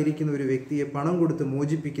 ബന്ധനത്തിലായിരിക്കുന്ന ഒരു വ്യക്തിയെ പണം കൊടുത്ത്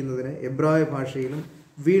മോചിപ്പിക്കുന്നതിന് എബ്രായ ഭാഷയിലും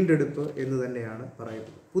വീണ്ടെടുപ്പ് എന്ന് തന്നെയാണ്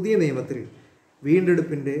പറയുന്നത്. പുതിയ നിയമത്തിൽ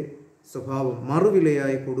വീണ്ടെടുപ്പിൻ്റെ സ്വഭാവം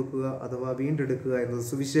മറുവിലയായി കൊടുക്കുക അഥവാ വീണ്ടെടുക്കുക എന്നത്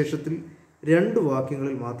സുവിശേഷത്തിൽ 2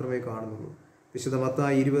 വാക്യങ്ങളിൽ മാത്രമേ കാണുന്നുള്ളൂ. വിശുദ്ധ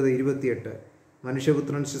മത്തായി 20:28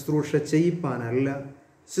 മനുഷ്യപുത്രൻ ശുശ്രൂഷ ചെയ്യിപ്പാനല്ല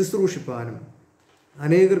ശുശ്രൂഷിപ്പാനും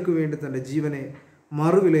അനേകർക്ക് വേണ്ടി തൻ്റെ ജീവനെ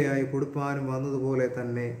മറുവിലയായി കൊടുപ്പാനും വന്നതുപോലെ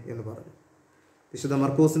തന്നെ എന്ന് പറഞ്ഞു. വിശുദ്ധ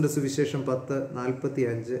മർക്കോസിൻ്റെ സുവിശേഷം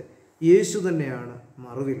 10:45 യേശു തന്നെയാണ്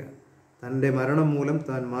മറുവില. തൻ്റെ മരണം മൂലം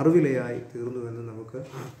താൻ മറുവിലയായി തീർന്നുവെന്ന് നമുക്ക്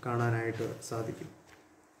കാണാനായിട്ട് സാധിക്കും.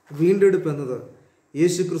 വീണ്ടെടുപ്പ് എന്നത്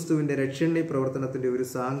യേശുക്രിസ്തുവിൻ്റെ രക്ഷണ്യ പ്രവർത്തനത്തിൻ്റെ ഒരു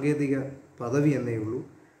സാങ്കേതിക പദവി എന്നേ ഉള്ളൂ.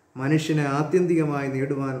 മനുഷ്യനെ ആത്യന്തികമായി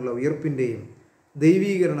നേടുവാനുള്ള ഉയർപ്പിൻ്റെയും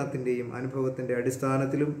ദൈവീകരണത്തിൻ്റെയും അനുഭവത്തിൻ്റെ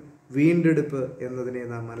അടിസ്ഥാനത്തിലും വീണ്ടെടുപ്പ് എന്നതിനെ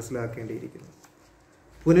നാം മനസ്സിലാക്കേണ്ടിയിരിക്കുന്നു.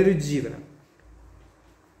 പുനരുജ്ജീവനം,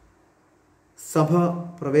 സഭ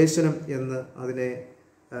പ്രവേശനം എന്ന് അതിനെ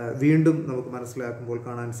വീണ്ടും നമുക്ക് മനസ്സിലാക്കുമ്പോൾ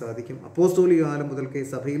കാണാൻ സാധിക്കും. അപ്പോസ്തോലിക കാലം മുതൽക്കേ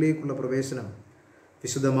സഭയിലേക്കുള്ള പ്രവേശനം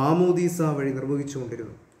വിശുദ്ധ മാമോദീസ വഴി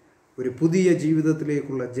നിർവഹിച്ചുകൊണ്ടിരുന്നു. ഒരു പുതിയ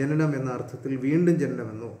ജീവിതത്തിലേക്കുള്ള ജനനം എന്ന അർത്ഥത്തിൽ വീണ്ടും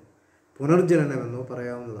ജനനമെന്നോ പുനർജനനമെന്നോ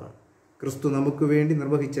പറയാവുന്നതാണ്. ക്രിസ്തു നമുക്ക് വേണ്ടി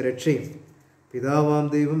നിർവഹിച്ച രക്ഷയും പിതാവാം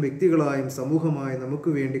ദൈവം വ്യക്തികളായും സമൂഹമായും നമുക്ക്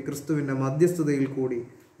വേണ്ടി ക്രിസ്തുവിൻ്റെ മധ്യസ്ഥതയിൽ കൂടി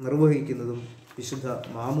നിർവഹിക്കുന്നതും വിശുദ്ധ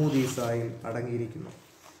മാമോദീസായിൽ അടങ്ങിയിരിക്കുന്നു.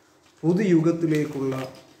 പുതുയുഗത്തിലേക്കുള്ള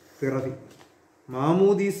പിറവി.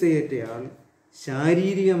 മാമോദീസയേറ്റയാൾ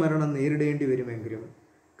ശാരീരിക മരണം നേരിടേണ്ടി വരുമെങ്കിലും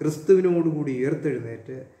ക്രിസ്തുവിനോടുകൂടി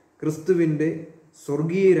ഉയർത്തെഴുന്നേറ്റ് ക്രിസ്തുവിൻ്റെ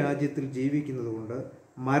സ്വർഗീയ രാജ്യത്തിൽ ജീവിക്കുന്നതുകൊണ്ട്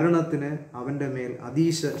മരണത്തിന് അവൻ്റെ മേൽ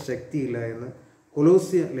അതീശ ശക്തിയില്ല എന്ന്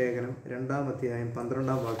കൊലോസ്യ ലേഖനം 2-ാം അധ്യായം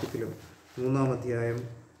 12-ാം വാക്യത്തിലും 3-ാം അധ്യായം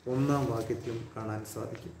 1-ാം വാക്യത്തിലും കാണാൻ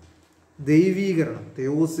സാധിക്കും. ദൈവീകരണം,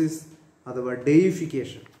 തെയോസിസ് അഥവാ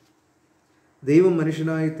ഡെയിഫിക്കേഷൻ. ദൈവം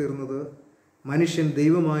മനുഷ്യനായി തീർന്നത് മനുഷ്യൻ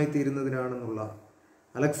ദൈവമായി തീരുന്നതിനാണെന്നുള്ള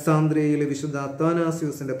അലക്സാന്ദ്രിയയിലെ വിശുദ്ധ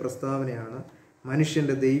അത്താനാസ്യൂസിൻ്റെ പ്രസ്താവനയാണ്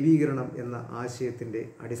മനുഷ്യൻ്റെ ദൈവീകരണം എന്ന ആശയത്തിൻ്റെ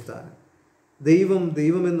അടിസ്ഥാനം. ദൈവം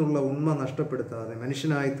ദൈവമെന്നുള്ള ഉണ്മ നഷ്ടപ്പെടുത്താതെ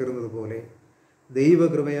മനുഷ്യനായി തീർന്നതുപോലെ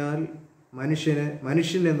ദൈവകൃപയാൽ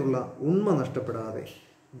മനുഷ്യൻ എന്നുള്ള ഉണ്മ നഷ്ടപ്പെടാതെ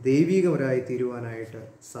ദൈവീകരായി തീരുവാനായിട്ട്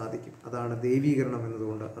സാധിക്കും. അതാണ് ദൈവീകരണം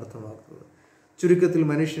എന്നതുകൊണ്ട് അർത്ഥമാക്കുന്നത്. ചുരുക്കത്തിൽ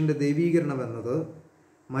മനുഷ്യൻ്റെ ദൈവീകരണം എന്നത്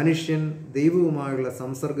മനുഷ്യൻ ദൈവവുമായുള്ള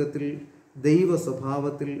സംസർഗത്തിൽ ദൈവ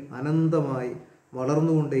സ്വഭാവത്തിൽ അനന്തമായി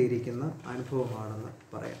വളർന്നുകൊണ്ടേയിരിക്കുന്ന അനുഭവമാണെന്ന്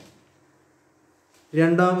പറയാം.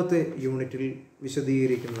 2-ാമത്തെ യൂണിറ്റിൽ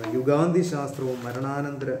വിശദീകരിക്കുന്നത് യുഗാന്തി ശാസ്ത്രവും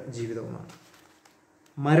മരണാനന്തര ജീവിതവുമാണ്.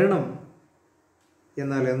 മരണം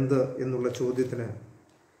എന്നാൽ എന്ത് എന്നുള്ള ചോദ്യത്തിന്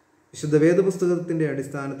വിശുദ്ധ വേദപുസ്തകത്തിൻ്റെ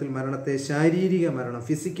അടിസ്ഥാനത്തിൽ മരണത്തെ ശാരീരിക മരണം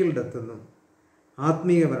ഫിസിക്കൽ ഡെത്ത് എന്നും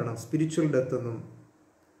ആത്മീയ മരണം സ്പിരിച്വൽ ഡെത്ത് എന്നും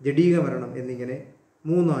ജഡീക മരണം എന്നിങ്ങനെ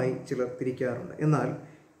 3ആയി ചിലർ തിരിക്കാറുണ്ട്. എന്നാൽ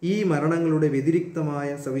ഈ മരണങ്ങളുടെ വ്യതിരിക്തമായ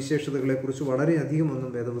സവിശേഷതകളെക്കുറിച്ച്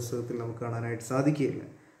വളരെയധികമൊന്നും വേദപുസ്തകത്തിൽ നമുക്ക് കാണാനായിട്ട് സാധിക്കുകയില്ല.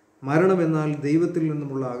 മരണം എന്നാൽ ദൈവത്തിൽ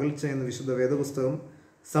നിന്നുമുള്ള അകൽച്ച എന്ന് വിശുദ്ധ വേദപുസ്തകം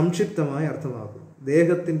സംക്ഷിപ്തമായി അർത്ഥമാക്കുന്നു.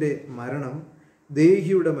 ദേഹത്തിൻ്റെ മരണം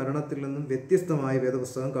ദേഹിയുടെ മരണത്തിൽ നിന്നും വ്യത്യസ്തമായി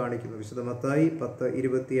വേദപുസ്തകം കാണിക്കുന്നു. വിശുദ്ധ മത്തായി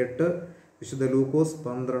 10:28, വിശുദ്ധ ലൂക്കോസ്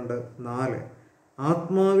 12:4.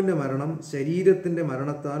 ആത്മാവിൻ്റെ മരണം ശരീരത്തിൻ്റെ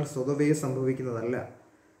മരണത്താൽ സ്വതവേ സംഭവിക്കുന്നതല്ല.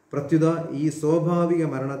 പ്രത്യുത ഈ സ്വാഭാവിക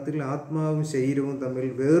മരണത്തിൽ ആത്മാവും ശരീരവും തമ്മിൽ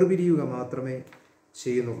വേർപിരിയുക മാത്രമേ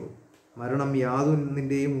ചെയ്യുന്നുള്ളൂ. മരണം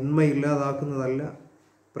യാതൊന്നിൻ്റെയും ഉണ്മയില്ലാതാക്കുന്നതല്ല.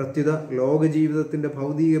 പ്രത്യുത ലോകജീവിതത്തിൻ്റെ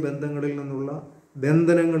ഭൗതിക ബന്ധനങ്ങളിൽ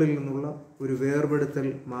നിന്നുള്ള ഒരു വേർപെടുത്തൽ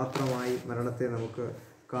മാത്രമായി മരണത്തെ നമുക്ക്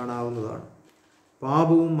കാണാവുന്നതാണ്.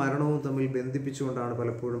 പാപവും മരണവും തമ്മിൽ ബന്ധിപ്പിച്ചുകൊണ്ടാണ്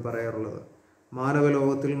പലപ്പോഴും പറയാറുള്ളത്.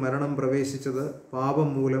 മാനവലോകത്തിൽ മരണം പ്രവേശിച്ചത് പാപം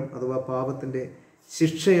മൂലം അഥവാ പാപത്തിൻ്റെ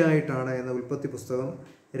ശിക്ഷയായിട്ടാണ് എന്ന ഉൽപ്പത്തി പുസ്തകം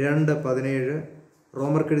 2:17,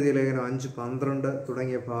 റോമർക്കെഴുതിയ ലേഖനം 5:12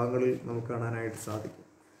 തുടങ്ങിയ ഭാഗങ്ങളിൽ നമുക്ക് കാണാനായിട്ട് സാധിക്കും.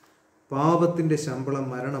 പാപത്തിൻ്റെ ശമ്പളം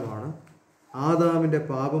മരണമാണ്. ആദാമിൻ്റെ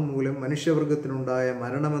പാപം മൂലം മനുഷ്യവർഗത്തിനുണ്ടായ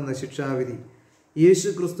മരണമെന്ന ശിക്ഷാവിധി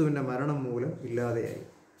യേശുക്രിസ്തുവിൻ്റെ മരണം മൂലം ഇല്ലാതെയായി.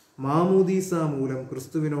 മാമോദീസ മൂലം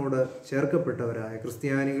ക്രിസ്തുവിനോട് ചേർക്കപ്പെട്ടവരായ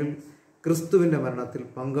ക്രിസ്ത്യാനികൾ ക്രിസ്തുവിൻ്റെ മരണത്തിൽ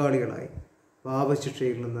പങ്കാളികളായി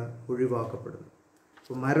പാപശിക്ഷയിൽ നിന്ന് ഒഴിവാക്കപ്പെടുന്നു.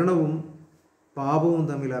 അപ്പോൾ മരണവും പാപവും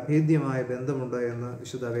തമ്മിൽ അഭേദ്യമായ ബന്ധമുണ്ട് എന്ന്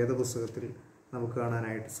വിശുദ്ധ വേദപുസ്തകത്തിൽ നമുക്ക്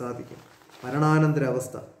കാണാനായിട്ട് സാധിക്കും. മരണാനന്തര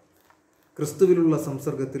അവസ്ഥ. ക്രിസ്തുവിലുള്ള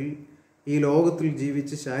സംസർഗത്തിൽ ഈ ലോകത്തിൽ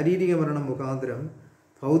ജീവിച്ച് ശാരീരിക മരണം മുഖാന്തരം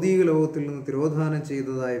ഭൗതിക ലോകത്തിൽ നിന്ന് തിരോധാനം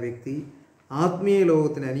ചെയ്തതായ വ്യക്തി ആത്മീയ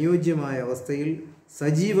ലോകത്തിന് അനുയോജ്യമായ അവസ്ഥയിൽ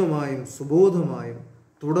സജീവമായും സുബോധമായും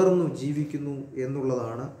തുടർന്നു ജീവിക്കുന്നു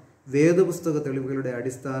എന്നുള്ളതാണ് വേദപുസ്തക തെളിവുകളുടെ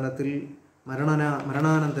അടിസ്ഥാനത്തിൽ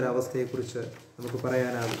മരണാനന്തര അവസ്ഥയെക്കുറിച്ച് നമുക്ക്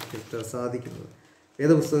പറയാനായിട്ട് സാധിക്കുന്നത്.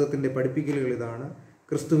 വേദപുസ്തകത്തിൻ്റെ പഠിപ്പിക്കലുകൾ ഇതാണ്: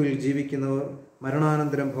 ക്രിസ്തുവിൽ ജീവിക്കുന്നവർ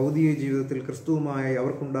മരണാനന്തരം ഭൗതിക ജീവിതത്തിൽ ക്രിസ്തുവുമായി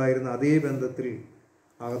അവർക്കുണ്ടായിരുന്ന അതേ ബന്ധത്തിൽ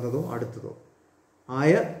ആകുന്നതോ അടുത്തതോ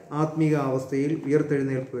ആയ ആത്മീക അവസ്ഥയിൽ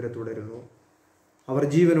ഉയർത്തെഴുന്നേൽപ്പ് വരെ തുടരുന്നു. അവർ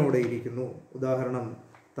ജീവനോടെ ഇരിക്കുന്നു. ഉദാഹരണം,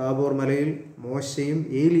 താബോർ മലയിൽ മോശയും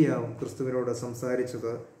ഏലിയാവും ക്രിസ്തുവിനോട്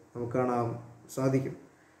സംസാരിച്ചത് നമുക്ക് കാണാൻ സാധിക്കും.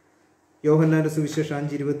 യോഹന്നാന്റെ സുവിശേഷം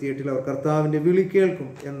 5:28 അവർ കർത്താവിൻ്റെ വിളി കേൾക്കും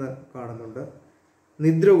എന്ന് കാണുന്നുണ്ട്.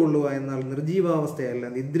 നിദ്ര കൊള്ളുക എന്നാൽ നിർജീവാവസ്ഥയല്ല,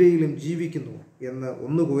 നിദ്രയിലും ജീവിക്കുന്നു എന്ന്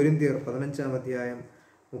 1 കൊരിന്ത്യർ 15-ാം അധ്യായം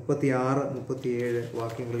 36-37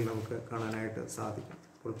 വാക്യങ്ങളിൽ നമുക്ക് കാണാനായിട്ട് സാധിക്കും.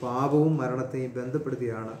 അപ്പോൾ പാപവും മരണത്തെയും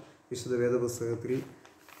ബന്ധപ്പെടുത്തിയാണ് വിശുദ്ധ വേദപുസ്തകത്തിൽ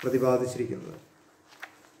പ്രതിപാദിച്ചിരിക്കുന്നത്.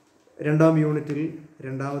 2-ാം യൂണിറ്റിൽ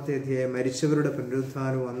 2-ാമത്തെ അധ്യായം മരിച്ചവരുടെ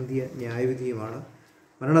പുനരുത്ഥാനവും അന്ത്യ ന്യായവിധിയുമാണ്.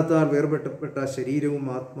 മരണത്താൽ വേർപെട്ടപ്പെട്ട ശരീരവും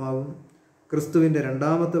ആത്മാവും ക്രിസ്തുവിൻ്റെ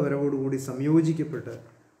 2ാമത്തെ വരവോടുകൂടി സംയോജിക്കപ്പെട്ട്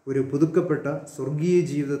ഒരു പുതുക്കപ്പെട്ട സ്വർഗീയ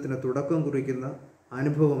ജീവിതത്തിന് തുടക്കം കുറിക്കുന്ന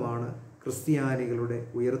അനുഭവമാണ് ക്രിസ്ത്യാനികളുടെ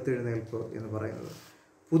ഉയർത്തെഴുന്നേൽപ്പ് എന്ന് പറയുന്നത്.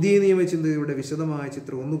 പുതിയ നിയമചിന്തയുടെ വിശദമായ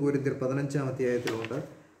ചിത്രം 1 കൊരിന്ത്യർ 15-ാം അധ്യായത്തിലുണ്ട്.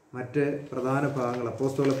 മറ്റ് പ്രധാന ഭാഗങ്ങൾ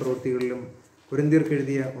അപ്പോസ്തല പ്രവൃത്തികളിലും കൊരിന്ത്യർക്ക്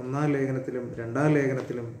എഴുതിയ 1-ാം ലേഖനത്തിലും 2-ാം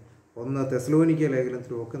ലേഖനത്തിലും 1 തെസ്സലോനിക്ക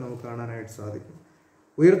ലേഖനത്തിലും ഒക്കെ നമുക്ക് കാണാനായിട്ട് സാധിക്കും.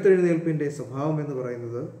 ഉയർത്തെഴുന്നേൽപ്പിൻ്റെ സ്വഭാവം എന്ന്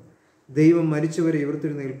പറയുന്നത് ദൈവം മരിച്ചവരെ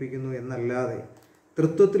ഉയർത്തെഴുന്നേൽപ്പിക്കുന്നു എന്നല്ലാതെ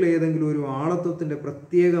തൃത്വത്തിൽ ഏതെങ്കിലും ഒരു ആളത്വത്തിൻ്റെ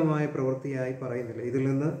പ്രത്യേകമായ പ്രവൃത്തിയായി പറയുന്നില്ല. ഇതിൽ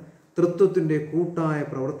നിന്ന് തൃത്വത്തിൻ്റെ കൂട്ടായ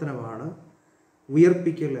പ്രവർത്തനമാണ്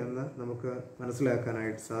ഉയർപ്പിക്കൽ എന്ന് നമുക്ക്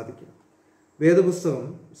മനസ്സിലാക്കാനായിട്ട് സാധിക്കും. വേദപുസ്തകം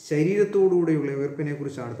ശരീരത്തോടുകൂടെയുള്ള ഉയർപ്പിനെ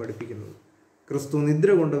കുറിച്ചാണ് പഠിപ്പിക്കുന്നത്. ക്രിസ്തു നിദ്ര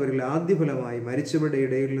കൊണ്ടവരിൽ ആദ്യഫലമായി മരിച്ചവരുടെ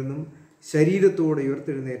ഇടയിൽ നിന്നും ശരീരത്തോടെ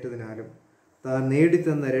ഉയർത്തെഴുന്നേറ്റതിനാലും താൻ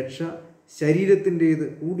നേടിത്തന്ന രക്ഷ ശരീരത്തിൻ്റേത്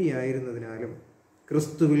കൂടിയായിരുന്നതിനാലും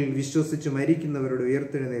ക്രിസ്തുവിൽ വിശ്വസിച്ച് മരിക്കുന്നവരുടെ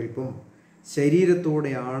ഉയർത്തെഴുന്നേൽപ്പും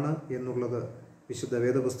ശരീരത്തോടെയാണ് എന്നുള്ളത് വിശുദ്ധ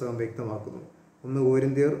വേദപുസ്തകം വ്യക്തമാക്കുന്നു. 1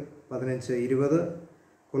 കൊരിന്ത്യർ 15:20,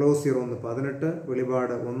 കൊലോസ്യർ 1:18,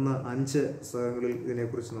 വെളിപാട് 1:5 പുസ്തകങ്ങളിൽ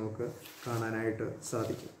ഇതിനെക്കുറിച്ച് നമുക്ക് കാണാനായിട്ട്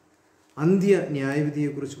സാധിക്കും. അന്ത്യ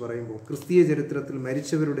ന്യായവിധിയെക്കുറിച്ച് പറയുമ്പോൾ ക്രിസ്തീയ ചരിത്രത്തിൽ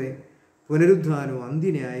മരിച്ചവരുടെ പുനരുദ്ധാനവും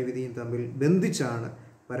അന്ത്യന്യായവിധിയും തമ്മിൽ ബന്ധിച്ചാണ്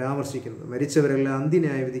പരാമർശിക്കുന്നത്. മരിച്ചവരെല്ലാം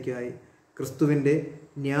അന്ത്യന്യായവിധിക്കായി ക്രിസ്തുവിൻ്റെ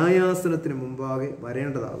ന്യായാസനത്തിന് മുമ്പാകെ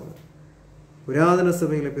വരേണ്ടതാകുന്നു. പുരാതന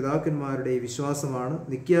സഭയിലെ പിതാക്കന്മാരുടെ ഈ വിശ്വാസമാണ്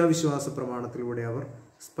നിത്യാവിശ്വാസ പ്രമാണത്തിലൂടെ അവർ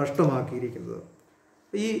സ്പഷ്ടമാക്കിയിരിക്കുന്നത്.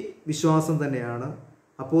 ഈ വിശ്വാസം തന്നെയാണ്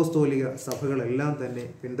അപ്പോസ്തോലിക സഭകളെല്ലാം തന്നെ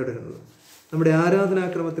പിന്തുടരുന്നത്. നമ്മുടെ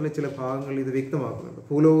ആരാധനാക്രമത്തിലെ ചില ഭാഗങ്ങൾ ഇത് വ്യക്തമാക്കുന്നുണ്ട്.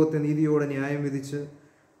 ഭൂലോകത്തെ നീതിയോടെ ന്യായം വിധിച്ച്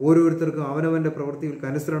ഓരോരുത്തർക്കും അവനവൻ്റെ പ്രവൃത്തികൾക്ക്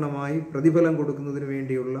അനുസരണമായി പ്രതിഫലം കൊടുക്കുന്നതിന്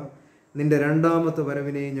വേണ്ടിയുള്ള നിന്റെ 2ാമത്തെ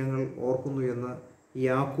വരവിനെ ഞങ്ങൾ ഓർക്കുന്നു എന്ന്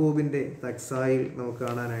യാക്കോബിൻ്റെ തക്സായിൽ നമുക്ക്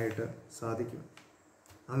കാണാനായിട്ട് സാധിക്കും.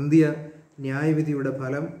 അന്ത്യ ന്യായവിധിയുടെ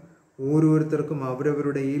ഫലം ഓരോരുത്തർക്കും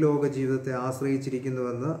അവരവരുടെ ഈ ലോക ജീവിതത്തെ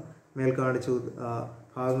ആശ്രയിച്ചിരിക്കുന്നുവെന്ന് മേൽക്കാണിച്ച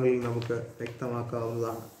ഭാഗങ്ങളിൽ നമുക്ക്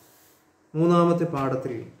വ്യക്തമാക്കാവുന്നതാണ്. 3-ാമത്തെ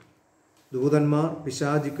പാഠത്തിൽ ദൂതന്മാർ,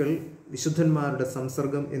 പിശാചുക്കൾ, വിശുദ്ധന്മാരുടെ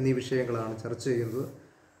സംസർഗം എന്നീ വിഷയങ്ങളാണ് ചർച്ച ചെയ്യുന്നത്.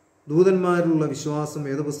 ദൂതന്മാരിലുള്ള വിശ്വാസം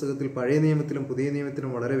വേദപുസ്തകത്തിൽ പഴയ നിയമത്തിലും പുതിയ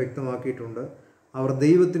നിയമത്തിലും വളരെ വ്യക്തമാക്കിയിട്ടുണ്ട്. അവർ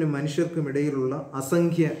ദൈവത്തിനും മനുഷ്യർക്കും ഇടയിലുള്ള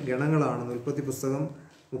അസംഖ്യ ഗണങ്ങളാണെന്ന് ഉൽപ്പത്തി പുസ്തകം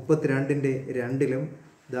 32:2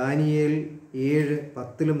 ദാനിയേൽ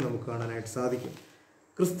 7:10 നമുക്ക് കാണാനായിട്ട് സാധിക്കും.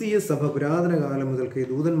 ക്രിസ്തീയ സഭ പുരാതന കാലം മുതൽക്ക്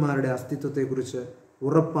ദൂതന്മാരുടെ അസ്തിത്വത്തെക്കുറിച്ച്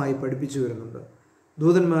ഉറപ്പായി പഠിപ്പിച്ചു വരുന്നുണ്ട്.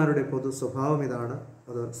 ദൂതന്മാരുടെ പൊതു സ്വഭാവം ഇതാണ്: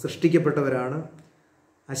 അത് സൃഷ്ടിക്കപ്പെട്ടവരാണ്,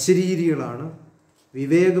 അശരീരികളാണ്,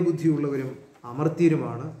 വിവേകബുദ്ധിയുള്ളവരും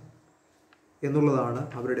അമർത്യരുമാണ് എന്നുള്ളതാണ്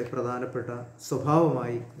അവരുടെ പ്രധാനപ്പെട്ട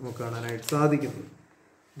സ്വഭാവമായി നമുക്ക് കാണാനായിട്ട് സാധിക്കുന്നത്.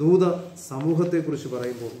 ദൂത സമൂഹത്തെക്കുറിച്ച്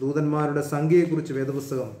പറയുമ്പോൾ ദൂതന്മാരുടെ സംഖ്യയെക്കുറിച്ച്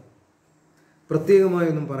വേദപുസ്തകം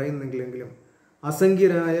പ്രത്യേകമായൊന്നും പറയുന്നെങ്കിലും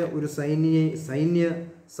അസംഖ്യരായ ഒരു സൈന്യ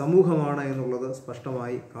സമൂഹമാണ് എന്നുള്ളത്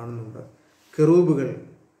സ്പഷ്ടമായി കാണുന്നുണ്ട്. കെറൂബുകൾ,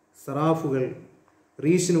 സറാഫുകൾ,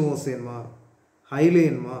 റീഷിനുവോസേന്മാർ,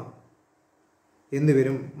 ഹൈലയന്മാർ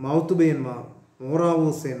എന്നിവരും മൗത്തുബയന്മാർ,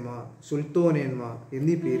 മോറാവോസേന്മാർ, സുൽത്തോനേന്മാർ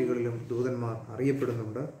എന്നീ പേരുകളിലും ദൂതന്മാർ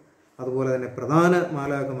അറിയപ്പെടുന്നുണ്ട്. അതുപോലെ തന്നെ പ്രധാന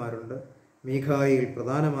മാലാഖമാരുണ്ട്. മീഖായിൽ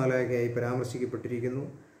പ്രധാന മാലാഖയായി പരാമർശിക്കപ്പെട്ടിരിക്കുന്നു.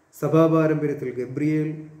 സഭാപാരമ്പര്യത്തിൽ ഗബ്രിയേൽ,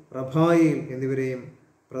 റഫായേൽ എന്നിവരെയും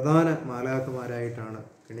പ്രധാന മാലാഖമാരായിട്ടാണ്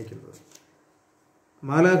ഗണിക്കുന്നത്.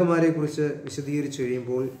 മാലാഖമാരെക്കുറിച്ച് വിശദീകരിച്ചു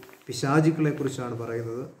കഴിയുമ്പോൾ പിശാചുക്കളെക്കുറിച്ചാണ്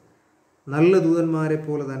പറയുന്നത്. നല്ല ദൂതന്മാരെ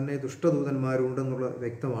പോലെ തന്നെ ദുഷ്ടദൂതന്മാരുണ്ടെന്നുള്ളത്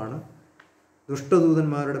വ്യക്തമാണ്.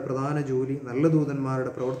 ദുഷ്ടദൂതന്മാരുടെ പ്രധാന ജോലി നല്ല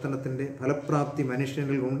ദൂതന്മാരുടെ പ്രവർത്തനത്തിൻ്റെ ഫലപ്രാപ്തി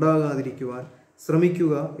മനുഷ്യനിൽ ഉണ്ടാകാതിരിക്കുവാൻ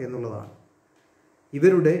ശ്രമിക്കുക എന്നുള്ളതാണ്.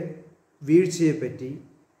 ഇവരുടെ വീഴ്ചയെപ്പറ്റി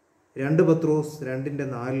 2 പത്രോസ്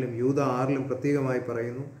 2:4 യൂദ 6 പ്രത്യേകമായി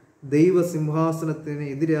പറയുന്നു. ദൈവസിംഹാസനത്തിന്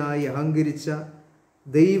എതിരായി അഹങ്കരിച്ച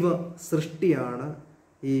ദൈവ സൃഷ്ടിയാണ്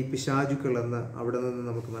ഈ പിശാചുക്കളെന്ന് അവിടെ നിന്ന്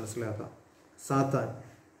നമുക്ക് മനസ്സിലാക്കാം. സാത്താൻ,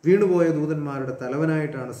 വീണുപോയ ദൂതന്മാരുടെ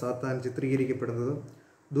തലവനായിട്ടാണ് സാത്താൻ ചിത്രീകരിക്കപ്പെടുന്നത്.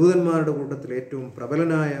 ദൂതന്മാരുടെ കൂട്ടത്തിൽ ഏറ്റവും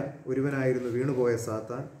പ്രബലനായ ഒരുവനായിരുന്നു വീണുപോയ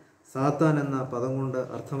സാത്താൻ. സാത്താൻ എന്ന പദം കൊണ്ട്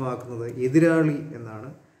അർത്ഥമാക്കുന്നത് എതിരാളി എന്നാണ്.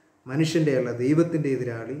 മനുഷ്യൻ്റെ അല്ല, ദൈവത്തിൻ്റെ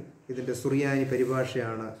എതിരാളി. ഇതിൻ്റെ സുറിയാനി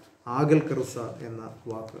പരിഭാഷയാണ് ആഗൽക്കറുസ എന്ന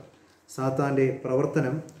വാക്ക്. സാത്താൻ്റെ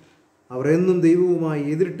പ്രവർത്തനം അവർ എന്നും ദൈവവുമായി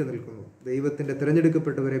എതിരിട്ട് നിൽക്കുന്നു. ദൈവത്തിൻ്റെ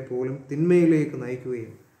തിരഞ്ഞെടുക്കപ്പെട്ടവരെ പോലും തിന്മയിലേക്ക്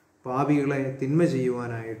നയിക്കുകയും പാപികളെ തിന്മ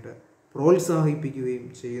ചെയ്യുവാനായിട്ട് പ്രോത്സാഹിപ്പിക്കുകയും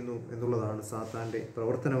ചെയ്യുന്നു എന്നുള്ളതാണ് സാത്താൻ്റെ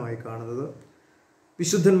പ്രവർത്തനമായി കാണുന്നത്.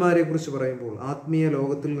 വിശുദ്ധന്മാരെക്കുറിച്ച് പറയുമ്പോൾ ആത്മീയ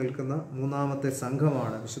ലോകത്തിൽ നിൽക്കുന്ന 3ാമത്തെ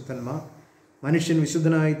സംഘമാണ് വിശുദ്ധന്മാർ. മനുഷ്യൻ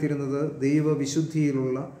വിശുദ്ധനായിത്തീരുന്നത്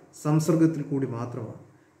ദൈവവിശുദ്ധിയിലുള്ള സംസർഗത്തിൽ കൂടി മാത്രമാണ്.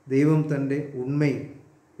 ദൈവം തൻ്റെ ഉണ്മയിൽ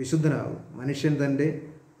വിശുദ്ധനാകും, മനുഷ്യൻ തൻ്റെ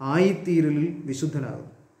ആയിത്തീരലിൽ വിശുദ്ധനാകും.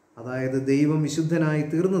 അതായത് ദൈവം വിശുദ്ധനായി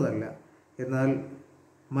തീർന്നതല്ല, എന്നാൽ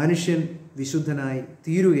മനുഷ്യൻ വിശുദ്ധനായി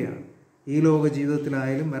തീരുകയാണ്. ഈ ലോക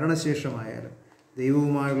ജീവിതത്തിലായാലും മരണശേഷമായാലും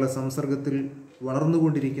ദൈവവുമായുള്ള സംസർഗത്തിൽ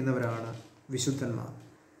വളർന്നുകൊണ്ടിരിക്കുന്നവരാണ് വിശുദ്ധന്മാർ.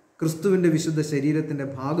 ക്രിസ്തുവിൻ്റെ വിശുദ്ധ ശരീരത്തിൻ്റെ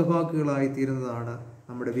ഭാഗഭാക്കുകളായി തീരുന്നതാണ്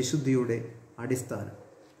നമ്മുടെ വിശുദ്ധിയുടെ അടിസ്ഥാനം.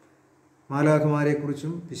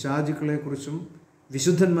 മാലാഖമാരെക്കുറിച്ചും പിശാചുക്കളെക്കുറിച്ചും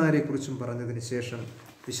വിശുദ്ധന്മാരെക്കുറിച്ചും പറഞ്ഞതിന് ശേഷം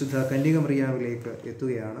വിശുദ്ധ കന്യകമറിയാമിലേക്ക്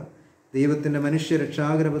എത്തുകയാണ്. ദൈവത്തിൻ്റെ മനുഷ്യ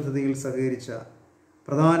രക്ഷാകര പദ്ധതിയിൽ സഹകരിച്ച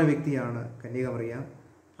പ്രധാന വ്യക്തിയാണ് കന്യകമറിയാം.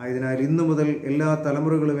 ആയതിനാൽ ഇന്നു മുതൽ എല്ലാ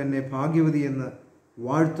തലമുറകളും എന്നെ ഭാഗ്യവതി എന്ന്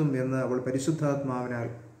വാഴ്ത്തും എന്ന് അവൾ പരിശുദ്ധാത്മാവിനാൽ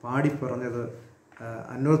പാടിപ്പറഞ്ഞത്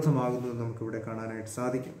അന്വർത്ഥമാകുന്നു എന്ന് നമുക്കിവിടെ കാണാനായിട്ട്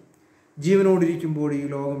സാധിക്കും. ജീവനോടിരിക്കുമ്പോൾ ഈ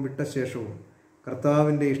ലോകം വിട്ട ശേഷവും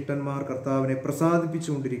കർത്താവിൻ്റെ ഇഷ്ടന്മാർ കർത്താവിനെ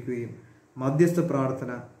പ്രസാദിപ്പിച്ചുകൊണ്ടിരിക്കുകയും മധ്യസ്ഥ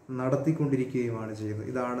പ്രാർത്ഥന നടത്തിക്കൊണ്ടിരിക്കുകയുമാണ് ചെയ്യുന്നത്.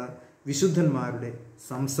 ഇതാണ് വിശുദ്ധന്മാരുടെ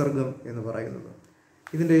സംസർഗം എന്ന് പറയുന്നത്.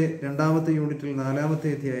 ഇതിൻ്റെ 2ാമത്തെ യൂണിറ്റിൽ 4ാമത്തെ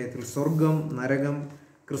അധ്യായത്തിൽ സ്വർഗം, നരകം,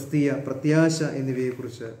 ക്രിസ്തീയ പ്രത്യാശ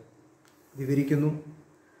എന്നിവയെക്കുറിച്ച് വിവരിക്കുന്നു.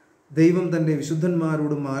 ദൈവം തൻ്റെ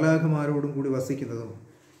വിശുദ്ധന്മാരോടും മാലാഖമാരോടും കൂടി വസിക്കുന്നതും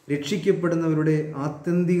രക്ഷിക്കപ്പെടുന്നവരുടെ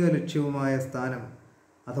ആത്യന്തിക ലക്ഷ്യവുമായ സ്ഥാനം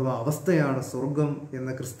അഥവാ അവസ്ഥയാണ് സ്വർഗം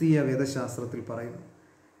എന്ന് ക്രിസ്തീയ വേദശാസ്ത്രത്തിൽ പറയുന്നു.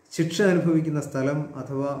 ശിക്ഷ അനുഭവിക്കുന്ന സ്ഥലം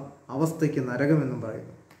അഥവാ അവസ്ഥയ്ക്ക് നരകമെന്നും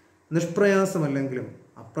പറയുന്നു. നിഷ്പ്രയാസമല്ലെങ്കിലും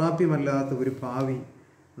അപ്രാപ്യമല്ലാത്ത ഒരു ഭാവി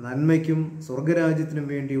നന്മയ്ക്കും സ്വർഗരാജ്യത്തിനും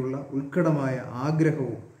വേണ്ടിയുള്ള ഉത്കടമായ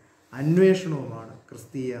ആഗ്രഹവും അന്വേഷണവുമാണ്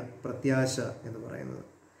ക്രിസ്തീയ പ്രത്യാശ എന്ന് പറയുന്നത്.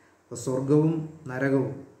 അപ്പോൾ സ്വർഗവും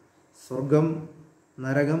നരകവും, സ്വർഗം,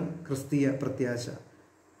 നരകം, ക്രിസ്തീയ പ്രത്യാശ.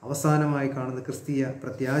 അവസാനമായി കാണുന്ന ക്രിസ്തീയ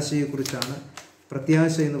പ്രത്യാശയെക്കുറിച്ചാണ്.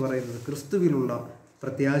 പ്രത്യാശ എന്ന് പറയുന്നത് ക്രിസ്തുവിലുള്ള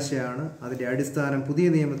പ്രത്യാശയാണ്. അതിൻ്റെ അടിസ്ഥാനം പുതിയ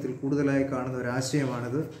നിയമത്തിൽ കൂടുതലായി കാണുന്ന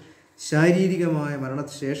ഒരാശയമാണിത്. ശാരീരികമായ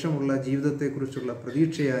മരണശേഷമുള്ള ജീവിതത്തെക്കുറിച്ചുള്ള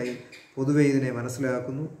പ്രതീക്ഷയായി പൊതുവെ ഇതിനെ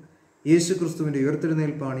മനസ്സിലാക്കുന്നു. യേശു ക്രിസ്തുവിൻ്റെ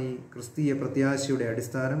ഉയർത്തെഴുന്നേൽപ്പാണ് ഈ ക്രിസ്തീയ പ്രത്യാശയുടെ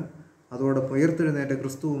അടിസ്ഥാനം. അതോടൊപ്പം ഉയർത്തെഴുന്നേറ്റ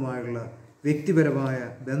ക്രിസ്തുവുമായുള്ള വ്യക്തിപരമായ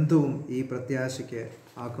ബന്ധവും ഈ പ്രത്യാശയ്ക്ക്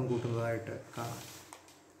ആക്കം കൂട്ടുന്നതായിട്ട് കാണാം.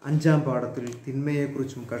 5ാം പാഠത്തിൽ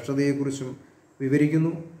തിന്മയെക്കുറിച്ചും കഷ്ടതയെക്കുറിച്ചും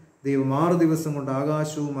വിവരിക്കുന്നു. ദൈവം 6 ദിവസം കൊണ്ട്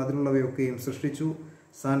ആകാശവും അതിലുള്ളവയൊക്കെയും സൃഷ്ടിച്ചു.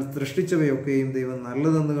 താൻ സൃഷ്ടിച്ചവയൊക്കെയും ദൈവം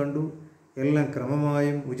നല്ലതെന്ന് കണ്ടു. എല്ലാം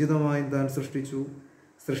ക്രമമായും ഉചിതമായും താൻ സൃഷ്ടിച്ചു.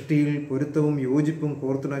 സൃഷ്ടിയിൽ പൊരുത്തവും യോജിപ്പും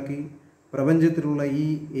കോർത്തിണക്കി. പ്രപഞ്ചത്തിലുള്ള ഈ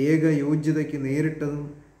ഏക യോഗ്യതയ്ക്ക്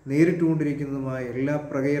നേരിട്ടുകൊണ്ടിരിക്കുന്നതുമായ എല്ലാ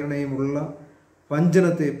പ്രകേരണയുമുള്ള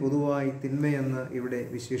പഞ്ചനത്തെ പൊതുവായി തിന്മയെന്ന് ഇവിടെ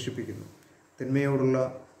വിശേഷിപ്പിക്കുന്നു. തിന്മയോടുള്ള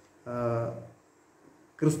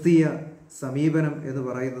ക്രിസ്തീയ സമീപനം എന്ന്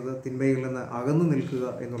പറയുന്നത് തിന്മയിൽ നിന്ന് അകന്നു നിൽക്കുക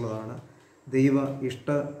എന്നുള്ളതാണ്. ദൈവ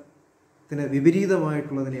ഇഷ്ടത്തിന്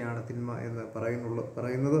വിപരീതമായിട്ടുള്ളതിനെയാണ് തിന്മ എന്ന്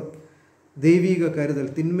പറയുന്നത്. ദൈവിക കരുതൽ,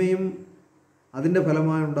 തിന്മയും അതിൻ്റെ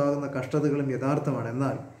ഫലമായി ഉണ്ടാകുന്ന കഷ്ടതകളും യഥാർത്ഥമാണ്.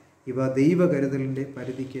 എന്നാൽ ഇവ ദൈവ കരുതലിൻ്റെ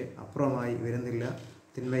പരിധിക്ക് അപ്പുറമായി വരുന്നില്ല.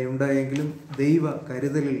 തിന്മയുണ്ടായെങ്കിലും ദൈവ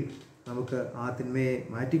കരുതലിൽ നമുക്ക് ആ തിന്മയെ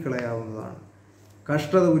മാറ്റിക്കളയാവുന്നതാണ്.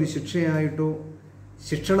 കഷ്ടത ഒരു ശിക്ഷയായിട്ടോ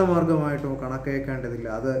ശിക്ഷണമാർഗമായിട്ടോ കണക്കേക്കേണ്ടതില്ല.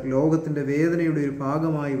 അത് ലോകത്തിൻ്റെ വേദനയുടെ ഒരു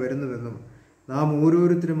ഭാഗമായി വരുന്നുവെന്നും നാം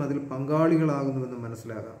ഓരോരുത്തരും അതിൽ പങ്കാളികളാകുന്നുവെന്നും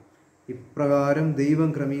മനസ്സിലാകാം. ഇപ്രകാരം ദൈവം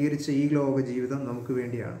ക്രമീകരിച്ച ഈ ലോക ജീവിതം നമുക്ക്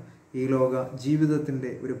വേണ്ടിയാണ്. ഈ ലോക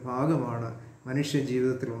ജീവിതത്തിൻ്റെ ഒരു ഭാഗമാണ് മനുഷ്യ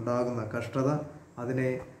ജീവിതത്തിൽ ഉണ്ടാകുന്ന കഷ്ടത. അതിനെ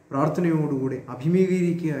പ്രാർത്ഥനയോടുകൂടി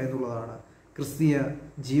അഭിമുഖീകരിക്കുക എന്നുള്ളതാണ് ക്രിസ്തീയ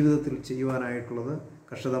ജീവിതത്തിൽ ചെയ്യുവാനായിട്ടുള്ളത്.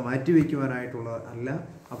 കഷ്ടത മാറ്റിവെക്കുവാനായിട്ടുള്ളത് അല്ല,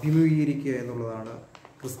 അഭിമുഖീകരിക്കുക എന്നുള്ളതാണ്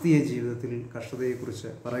ക്രിസ്തീയ ജീവിതത്തിൽ കഷ്ടതയെക്കുറിച്ച്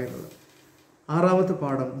പറയുന്നത്. 6ാമത്തെ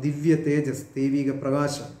പാഠം ദിവ്യ തേജസ്, ദൈവിക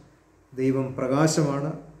പ്രകാശം. ദൈവം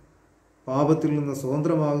പ്രകാശമാണ്. പാപത്തിൽ നിന്ന്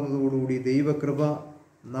സ്വതന്ത്രമാകുന്നതോടുകൂടി ദൈവകൃപ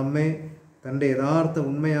നമ്മെ തൻ്റെ യഥാർത്ഥ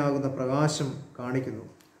ഉണ്മയാകുന്ന പ്രകാശം കാണിക്കുന്നു.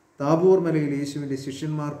 താബോർ മലയിൽ യേശുവിൻ്റെ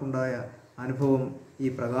ശിഷ്യന്മാർക്കുണ്ടായ അനുഭവം ഈ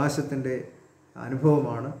പ്രകാശത്തിൻ്റെ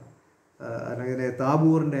അനുഭവമാണ്, അല്ലെങ്കിൽ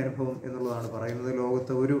താബൂറിൻ്റെ അനുഭവം എന്നുള്ളതാണ് പറയുന്നത്.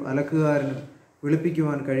 ലോകത്ത് ഒരു അലക്കുകാരനും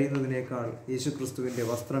വെളുപ്പിക്കുവാൻ കഴിയുന്നതിനേക്കാൾ യേശുക്രിസ്തുവിൻ്റെ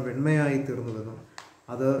വസ്ത്രം വെണ്മയായി തീർന്നുവെന്നും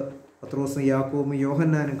അത് പത്രോസും യാക്കോബും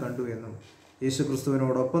യോഹന്നാനും കണ്ടു എന്നും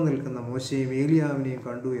യേശുക്രിസ്തുവിനോടൊപ്പം നിൽക്കുന്ന മോശയും ഏലിയാവിനെയും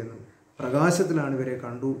കണ്ടു എന്നും പ്രകാശത്തിലാണ് ഇവരെ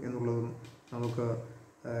കണ്ടു എന്നുള്ളതും നമുക്ക്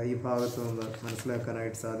ഈ ഭാഗത്ത് നിന്ന്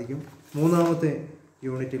മനസ്സിലാക്കാനായിട്ട് സാധിക്കും. 3ാമത്തെ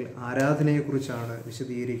യൂണിറ്റിൽ ആരാധനയെക്കുറിച്ചാണ്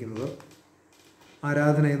വിശദീകരിക്കുന്നത്.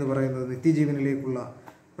 ആരാധന എന്ന് പറയുന്നത് നിത്യജീവനിലേക്കുള്ള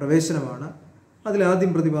പ്രവേശനമാണ്.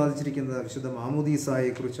 അതിലാദ്യം പ്രതിപാദിച്ചിരിക്കുന്നത് വിശുദ്ധ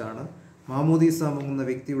മാമോദീസായെക്കുറിച്ചാണ്. മാമോദീസ മുങ്ങുന്ന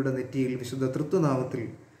വ്യക്തിയുടെ നെറ്റിയിൽ വിശുദ്ധ തൃത്വനാമത്തിൽ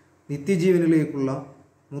നിത്യജീവനിലേക്കുള്ള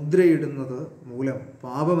മുദ്രയിടുന്നത് മൂലം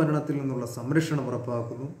പാപമരണത്തിൽ നിന്നുള്ള സംരക്ഷണം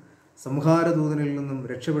ഉറപ്പാക്കുന്നു. സംഹാരദൂതനിൽ നിന്നും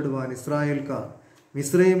രക്ഷപ്പെടുവാൻ ഇസ്രായേൽക്കാർ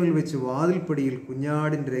മിസ്രൈമിൽ വെച്ച് വാതിൽപ്പടിയിൽ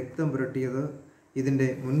കുഞ്ഞാടിൻ്റെ രക്തം പുരട്ടിയത് ഇതിൻ്റെ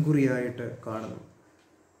മുൻകുറിയായിട്ട് കാണുന്നു.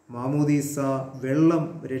 മാമോദീസ വെള്ളം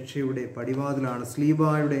രക്ഷയുടെ പടിവാതിലാണ്.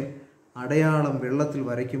 സ്ലീബായുടെ അടയാളം വെള്ളത്തിൽ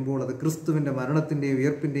വരയ്ക്കുമ്പോൾ അത് ക്രിസ്തുവിൻ്റെ മരണത്തിൻ്റെയും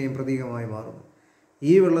ഉയർപ്പിൻ്റെയും പ്രതീകമായി മാറുന്നു.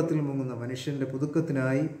 ഈ വെള്ളത്തിൽ മുങ്ങുന്ന മനുഷ്യൻ്റെ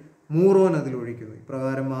പുതുക്കത്തിനായി മൂറോൻ അതിലൊഴിക്കുന്നു.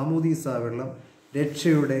 ഇപ്രകാരം മാമോദീസ വെള്ളം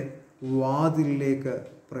രക്ഷയുടെ വാതിലിലേക്ക്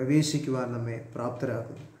പ്രവേശിക്കുവാൻ നമ്മെ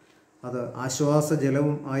പ്രാപ്തരാക്കുന്നു. അത്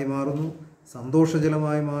ആശ്വാസജലവും ആയി മാറുന്നു,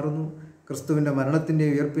 സന്തോഷജലമായി മാറുന്നു, ക്രിസ്തുവിൻ്റെ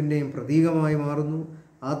മരണത്തിൻ്റെയും ഉയർപ്പിൻ്റെയും പ്രതീകമായി മാറുന്നു.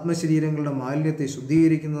 ആത്മശരീരങ്ങളുടെ മാലിന്യത്തെ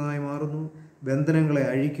ശുദ്ധീകരിക്കുന്നതായി മാറുന്നു, ബന്ധനങ്ങളെ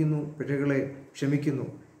അഴിക്കുന്നു, പിഴകളെ ക്ഷമിക്കുന്നു.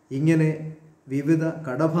 ഇങ്ങനെ വിവിധ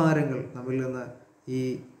കടഭാരങ്ങൾ നമ്മിൽ നിന്ന് ഈ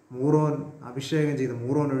മൂറോൻ അഭിഷേകം ചെയ്ത്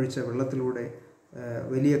മൂറോൻ ഒഴിച്ച വെള്ളത്തിലൂടെ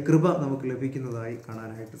വലിയ കൃപ നമുക്ക് ലഭിക്കുന്നതായി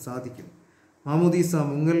കാണാനായിട്ട് സാധിക്കും. മാമോദീസ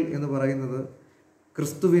മുങ്ങൽ എന്ന് പറയുന്നത്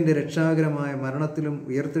ക്രിസ്തുവിൻ്റെ രക്ഷാകരമായ മരണത്തിലും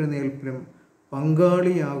ഉയർത്തെഴുന്നേൽപ്പിലും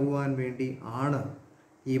പങ്കാളിയാകുവാൻ വേണ്ടി ആണ്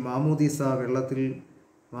ഈ മാമോദീസ വെള്ളത്തിൽ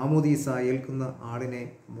മാമോദീസ ഏൽക്കുന്ന ആളിനെ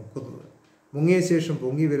മുക്കുന്നത്. മുങ്ങിയ ശേഷം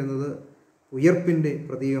പൊങ്ങി വരുന്നത് ഉയർപ്പിൻ്റെ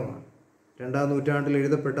പ്രതീകമാണ്. 2-ാം നൂറ്റാണ്ടിൽ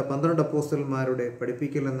എഴുതപ്പെട്ട 12 അപ്പോസ്തലന്മാരുടെ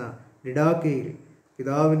പഠിപ്പിക്കൽ എന്ന ഡിഡാക്കയിൽ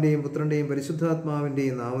പിതാവിൻ്റെയും പുത്രൻ്റെയും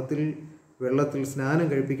പരിശുദ്ധാത്മാവിൻ്റെയും നാമത്തിൽ വെള്ളത്തിൽ സ്നാനം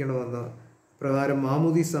കഴിപ്പിക്കണമെന്ന് പ്രകാരം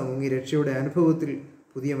മാമോദീസ മുങ്ങി രക്ഷയുടെ അനുഭവത്തിൽ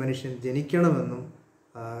പുതിയ മനുഷ്യൻ ജനിക്കണമെന്നും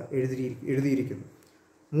എഴുതിയിരിക്കുന്നു.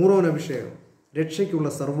 മൂറോൻ അഭിഷേകം രക്ഷയ്ക്കുള്ള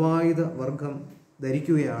സർവായുധ വർഗം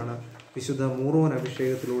ധരിക്കുകയാണ് വിശുദ്ധ മൂറോൻ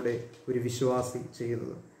അഭിഷേകത്തിലൂടെ ഒരു വിശ്വാസി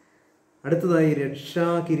ചെയ്യുന്നത്. അടുത്തതായി രക്ഷാ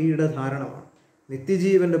കിരീടധാരണമാണ്.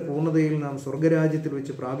 നിത്യജീവൻ്റെ പൂർണ്ണതയിൽ നാം സ്വർഗരാജ്യത്തിൽ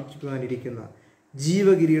വെച്ച് പ്രാപിക്കുവാനിരിക്കുന്ന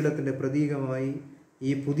ജീവകിരീടത്തിൻ്റെ പ്രതീകമായി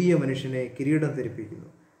ഈ പുതിയ മനുഷ്യനെ കിരീടം ധരിപ്പിക്കുന്നു.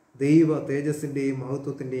 ദൈവ തേജസ്സിൻ്റെയും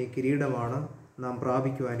മഹത്വത്തിൻ്റെയും കിരീടമാണ് നാം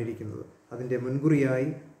പ്രാപിക്കുവാനിരിക്കുന്നത്. അതിൻ്റെ മുൻകുറിയായി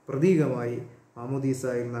പ്രതീകമായി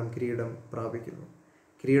മാമോദീസായിൽ നാം കിരീടം പ്രാപിക്കുന്നു.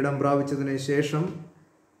 കിരീടം പ്രാപിച്ചതിന് ശേഷം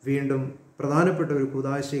വീണ്ടും പ്രധാനപ്പെട്ട ഒരു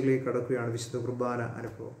കൂദാശയിലേക്ക് കടക്കുകയാണ് വിശുദ്ധ കുർബാന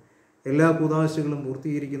അനുഭവം. എല്ലാ കൂദാശകളും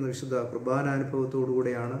പൂർത്തീകരിക്കുന്ന വിശുദ്ധ കുർബാന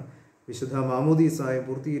അനുഭവത്തോടുകൂടെയാണ് വിശുദ്ധ മാമോദീസായം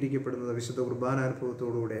പൂർത്തീകരിക്കപ്പെടുന്നത്. വിശുദ്ധ കുർബാന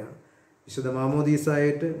അനുഭവത്തോടുകൂടെയാണ് വിശുദ്ധ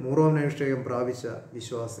മാമോദീസായിട്ട് മൂറോൻ അഭിഷേകം പ്രാപിച്ച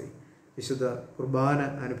വിശ്വാസി വിശുദ്ധ കുർബാന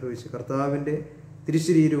അനുഭവിച്ച് കർത്താവിൻ്റെ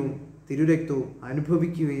തിരുശരീരവും തിരുരക്തവും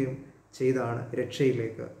അനുഭവിക്കുകയും ചെയ്താണ്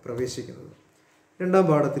രക്ഷയിലേക്ക് പ്രവേശിക്കുന്നത്. 2-ാം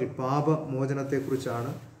പാഠത്തിൽ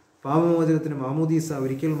പാപമോചനത്തെക്കുറിച്ചാണ്. പാപമോചനത്തിന് മാമോദീസ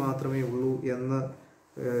ഒരിക്കൽ മാത്രമേ ഉള്ളൂ എന്ന്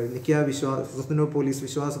ക്രിസ്തുനോപോലീസ്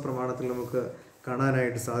വിശ്വാസ പ്രമാണത്തിൽ നമുക്ക്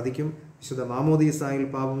കാണാനായിട്ട് സാധിക്കും. വിശുദ്ധ മാമോദീസായിൽ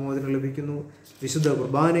പാപമോചനം ലഭിക്കുന്നു, വിശുദ്ധ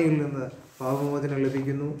കുർബാനയിൽ നിന്ന് പാപമോചനം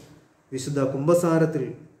ലഭിക്കുന്നു, വിശുദ്ധ കുംഭസാരത്തിൽ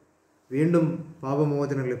വീണ്ടും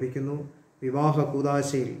പാപമോചനം ലഭിക്കുന്നു. വിവാഹ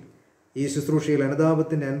കൂദാശയിൽ ഈ ശുശ്രൂഷയിൽ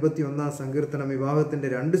അനുതാപത്തിൻ്റെ 51-ാം സങ്കീർത്തനം വിവാഹത്തിൻ്റെ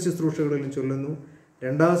 2 ശുശ്രൂഷകളിലും ചൊല്ലുന്നു.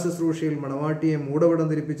 2-ാം ശുശ്രൂഷയിൽ മണവാട്ടിയെ മൂടവടം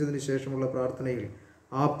ധരിപ്പിച്ചതിന് ശേഷമുള്ള പ്രാർത്ഥനയിൽ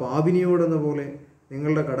ആ പാപിനിയോടെന്ന പോലെ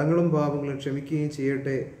നിങ്ങളുടെ കടങ്ങളും പാപങ്ങളും ക്ഷമിക്കുകയും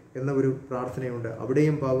ചെയ്യട്ടെ എന്ന ഒരു പ്രാർത്ഥനയുണ്ട്.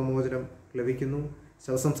 അവിടെയും പാപമോചനം ലഭിക്കുന്നു.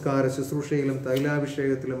 ശവസംസ്കാര ശുശ്രൂഷയിലും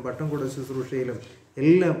തൈലാഭിഷേകത്തിലും പട്ടം കൊട ശുശ്രൂഷയിലും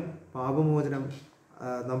എല്ലാം പാപമോചനം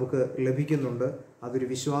നമുക്ക് ലഭിക്കുന്നുണ്ട്. അതൊരു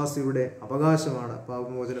വിശ്വാസിയുടെ അവകാശമാണ്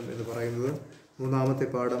പാപമോചനം എന്ന് പറയുന്നത്. 3-ാമത്തെ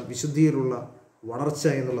പാഠം വിശുദ്ധിയിലുള്ള വളർച്ച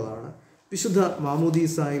എന്നുള്ളതാണ്. വിശുദ്ധ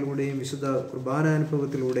മാമോദീസായിലൂടെയും വിശുദ്ധ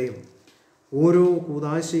കുർബാനാനുഭവത്തിലൂടെയും ഓരോ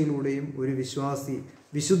കൂദാശയിലൂടെയും ഒരു വിശ്വാസി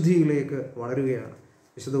വിശുദ്ധിയിലേക്ക് വളരുകയാണ്.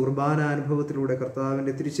 വിശുദ്ധ കുർബാനാനുഭവത്തിലൂടെ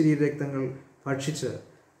കർത്താവിൻ്റെ തിരുശരീര രക്തങ്ങൾ ഭക്ഷിച്ച്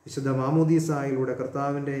വിശുദ്ധ മാമോദീസായിലൂടെ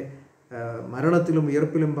കർത്താവിൻ്റെ മരണത്തിലും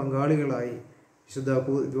ഉയർപ്പിലും പങ്കാളികളായി വിശുദ്ധ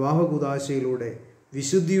വിവാഹ കൂദാശയിലൂടെ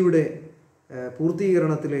വിശുദ്ധിയുടെ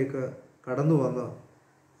പൂർത്തീകരണത്തിലേക്ക് കടന്നു വന്ന്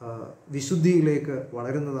വിശുദ്ധിയിലേക്ക്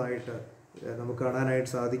വളരുന്നതായിട്ട് നമുക്ക്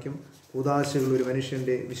കാണാനായിട്ട് സാധിക്കും. കൂദാശകൾ ഒരു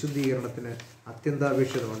മനുഷ്യൻ്റെ വിശുദ്ധീകരണത്തിന്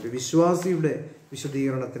അത്യന്താപേക്ഷിതമാണ്. വിശ്വാസിയുടെ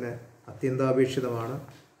വിശുദ്ധീകരണത്തിന് അത്യന്താപേക്ഷിതമാണ്.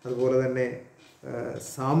 അതുപോലെ തന്നെ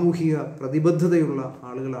സാമൂഹിക പ്രതിബദ്ധതയുള്ള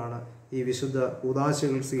ആളുകളാണ് ഈ വിശുദ്ധ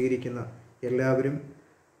കൂദാശകൾ സ്വീകരിക്കുന്ന എല്ലാവരും.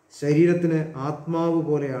 ശരീരത്തിന് ആത്മാവ്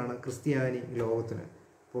പോലെയാണ് ക്രിസ്ത്യാനി ലോകത്തിന്.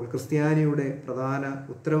 അപ്പോൾ ക്രിസ്ത്യാനിയുടെ പ്രധാന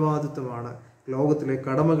ഉത്തരവാദിത്വമാണ് ലോകത്തിലെ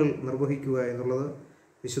കടമകൾ നിർവഹിക്കുക എന്നുള്ളത്.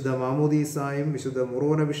 വിശുദ്ധ മാമോദീസായും വിശുദ്ധ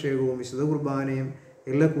മുറോനഭിഷേകവും വിശുദ്ധ കുർബാനയും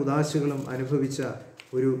എല്ലാ കൂദാശകളും അനുഭവിച്ച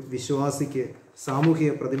ഒരു വിശ്വാസിക്ക്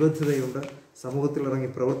സാമൂഹിക പ്രതിബദ്ധതയുണ്ട്. സമൂഹത്തിലിറങ്ങി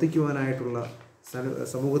പ്രവർത്തിക്കുവാനായിട്ടുള്ള,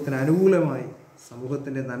 സമൂഹത്തിന് അനുകൂലമായി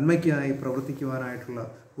സമൂഹത്തിൻ്റെ നന്മയ്ക്കായി പ്രവർത്തിക്കുവാനായിട്ടുള്ള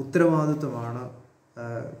ഉത്തരവാദിത്വമാണ്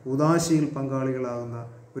കൂദാശയിൽ പങ്കാളികളാകുന്ന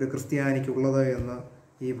ഒരു ക്രിസ്ത്യാനിക്കുള്ളത് എന്ന്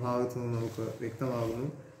ഈ ഭാഗത്തു നിന്ന് നമുക്ക് വ്യക്തമാകുന്നു.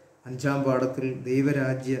 5-ാം പാഠത്തിൽ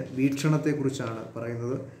ദൈവരാജ്യ വീക്ഷണത്തെക്കുറിച്ചാണ്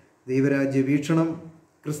പറയുന്നത്. ദൈവരാജ്യ വീക്ഷണം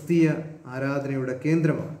ക്രിസ്തീയ ആരാധനയുടെ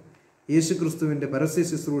കേന്ദ്രമാണ്. യേശു ക്രിസ്തുവിൻ്റെ പരസ്യ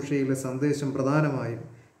ശുശ്രൂഷയിലെ സന്ദേശം പ്രധാനമായും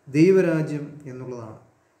ദൈവരാജ്യം എന്നുള്ളതാണ്.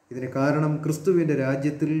 ഇതിന് കാരണം ക്രിസ്തുവിൻ്റെ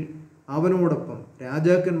രാജ്യത്തിൽ അവനോടൊപ്പം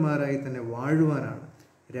രാജാക്കന്മാരായി തന്നെ വാഴുവാനാണ്.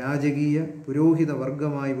 രാജകീയ പുരോഹിത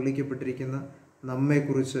വർഗമായി വിളിക്കപ്പെട്ടിരിക്കുന്ന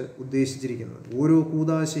നമ്മെക്കുറിച്ച് ഉദ്ദേശിച്ചിരിക്കുന്നത്. ഓരോ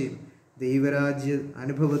കൂദാശയും ദൈവരാജ്യ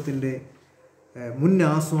അനുഭവത്തിൻ്റെ മുൻ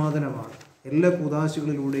ആസ്വാദനമാണ്. എല്ലാ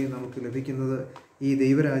കൂദാശകളിലൂടെയും നമുക്ക് ലഭിക്കുന്നത് ഈ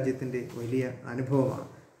ദൈവരാജ്യത്തിൻ്റെ വലിയ അനുഭവമാണ്.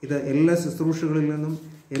 ഇത് എല്ലാ ശുശ്രൂഷകളിൽ നിന്നും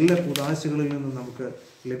എല്ലാ കൂദാശകളിൽ നിന്നും നമുക്ക്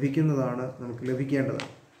ലഭിക്കുന്നതാണ്, നമുക്ക്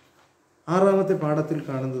ലഭിക്കേണ്ടതാണ്. 6-ാമത്തെ പാഠത്തിൽ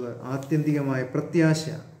കാണുന്നത് ആത്യന്തികമായ പ്രത്യാശ.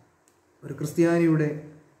 ഒരു ക്രിസ്ത്യാനിയുടെ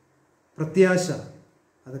പ്രത്യാശ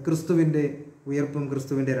അത് ക്രിസ്തുവിൻ്റെ ഉയർപ്പും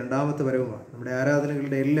ക്രിസ്തുവിൻ്റെ 2-ാമത്തെ വരവുമാണ്. നമ്മുടെ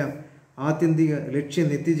ആരാധനകളുടെ എല്ലാം ആത്യന്തിക ലക്ഷ്യം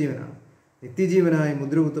നിത്യജീവനാണ്. നിത്യജീവനായി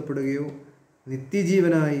മുദ്രകുത്തപ്പെടുകയോ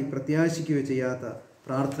നിത്യജീവനായി പ്രത്യാശിക്കുകയോ ചെയ്യാത്ത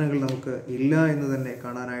പ്രാർത്ഥനകൾ നമുക്ക് ഇല്ല എന്ന് തന്നെ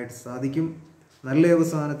കാണാനായിട്ട് സാധിക്കും. നല്ല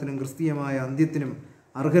അവസാനത്തിനും ക്രിസ്തീയമായ അന്ത്യത്തിനും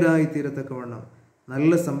അർഹരായി തീരത്തക്കവണ്ണം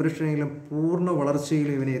നല്ല സംരക്ഷണയിലും പൂർണ്ണ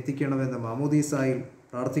വളർച്ചയിലും ഇവനെ എത്തിക്കണമെന്ന് മാമോദീസായിൽ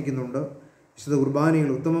പ്രാർത്ഥിക്കുന്നുണ്ട്. വിശുദ്ധ കുർബാനയിൽ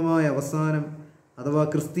ഉത്തമമായ അവസാനം അഥവാ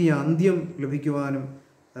ക്രിസ്തീയ അന്ത്യം ലഭിക്കുവാനും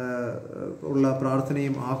ഉള്ള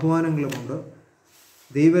പ്രാർത്ഥനയും ആഹ്വാനങ്ങളുമുണ്ട്.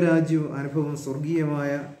 ദൈവരാജ്യവും അനുഭവം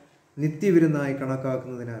സ്വർഗീയമായ നിത്യവിരുന്നായി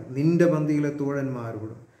കണക്കാക്കുന്നതിനാൽ നിന്റെ പന്തിയിലെ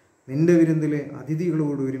തോഴന്മാരോടും നിന്റെ വിരുന്നിലെ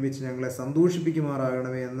അതിഥികളോടും ഒരുമിച്ച് ഞങ്ങളെ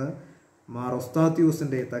സന്തോഷിപ്പിക്കുമാറാകണമേ എന്ന് മാർ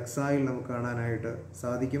ഒസ്താത്യൂസിൻ്റെ തക്സായിൽ നമുക്ക് കാണാനായിട്ട്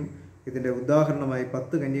സാധിക്കും. ഇതിൻ്റെ ഉദാഹരണമായി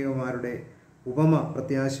 10 കന്യകമാരുടെ ഉപമ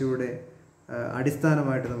പ്രത്യാശയുടെ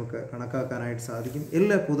അടിസ്ഥാനമായിട്ട് നമുക്ക് കണക്കാക്കാനായിട്ട് സാധിക്കും.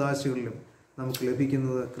 എല്ലാ കൂദാശകളിലും നമുക്ക്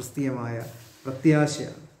ലഭിക്കുന്നത് ക്രിസ്തീയമായ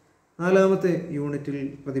പ്രത്യാശയാണ്. 4ാമത്തെ യൂണിറ്റിൽ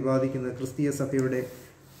പ്രതിപാദിക്കുന്ന ക്രിസ്തീയ സഭയുടെ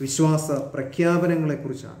വിശ്വാസ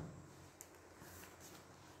പ്രഖ്യാപനങ്ങളെക്കുറിച്ചാണ്.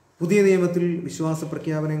 പുതിയ നിയമത്തിൽ വിശ്വാസ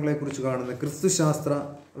പ്രഖ്യാപനങ്ങളെക്കുറിച്ച് കാണുന്ന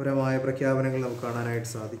ക്രിസ്തുശാസ്ത്രപരമായ പ്രഖ്യാപനങ്ങൾ നമുക്ക് കാണാനായിട്ട്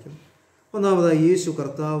സാധിക്കും. ഒന്നാമതായി യേശു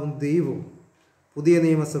കർത്താവും ദൈവവും പുതിയ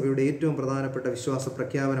നിയമസഭയുടെ ഏറ്റവും പ്രധാനപ്പെട്ട വിശ്വാസ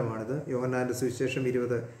പ്രഖ്യാപനമാണിത്. യോഹന്നാൻ്റെ സുവിശേഷം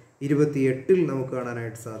 20:28 നമുക്ക്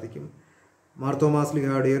കാണാനായിട്ട് സാധിക്കും. മാർത്തോമാ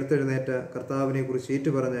ശ്ലീഹായുടെ ഉയർത്തെഴുന്നേറ്റ കർത്താവിനെ കുറിച്ച്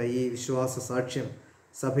ഏറ്റുപറഞ്ഞ ഈ വിശ്വാസ സാക്ഷ്യം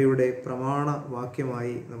സഭയുടെ പ്രമാണ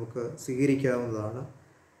വാക്യമായി നമുക്ക് സ്വീകരിക്കാവുന്നതാണ്.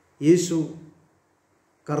 യേശു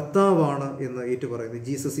കർത്താവാണ് എന്ന് ഏറ്റുപറയുന്നത്,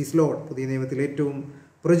 ജീസസ് ഈസ് ലോർഡ്, പുതിയ നിയമത്തിൽ ഏറ്റവും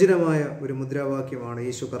പ്രചുരമായ ഒരു മുദ്രാവാക്യമാണ്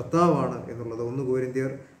യേശു കർത്താവാണ് എന്നുള്ളത്. 1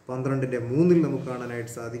 കൊരിന്ത്യർ 12:3 നമുക്ക്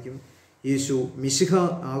കാണാനായിട്ട് സാധിക്കും. യേശു മിശിഹ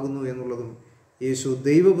ആകുന്നു എന്നുള്ളതും യേശു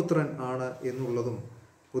ദൈവപുത്രൻ ആണ് എന്നുള്ളതും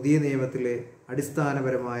പുതിയ നിയമത്തിലെ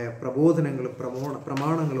അടിസ്ഥാനപരമായ പ്രബോധനങ്ങളും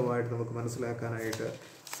പ്രമാണങ്ങളുമായിട്ട് നമുക്ക് മനസ്സിലാക്കാനായിട്ട്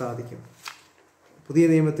സാധിക്കും. പുതിയ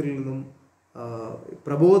നിയമത്തിൽ നിന്നും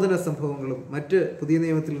പ്രബോധന സംഭവങ്ങളും മറ്റ് പുതിയ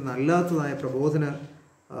നിയമത്തിൽ നിന്നല്ലാത്തതായ പ്രബോധന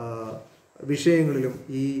വിഷയങ്ങളിലും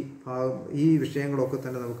ഈ വിഷയങ്ങളൊക്കെ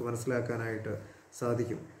തന്നെ നമുക്ക് മനസ്സിലാക്കാനായിട്ട്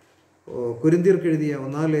സാധിക്കും. കൊരിന്ത്യർക്ക് എഴുതിയ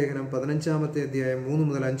 1-ാം ലേഖനം 15-ാമത്തെ അധ്യായം 3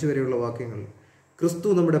 മുതൽ 5 വരെയുള്ള വാക്യങ്ങൾ, ക്രിസ്തു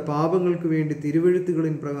നമ്മുടെ പാപങ്ങൾക്ക് വേണ്ടി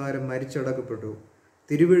തിരുവെഴുത്തുകളിൻ പ്രകാരം മരിച്ചടക്കപ്പെട്ടു,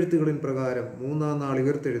 തിരുവെഴുത്തുകളിൻ പ്രകാരം 3-ാം നാൾ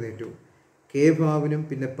ഉയർത്തെഴുന്നേറ്റു, കേഭാവിനും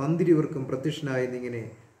പിന്നെ 12 പ്രത്യക്ഷനായി എന്നിങ്ങനെ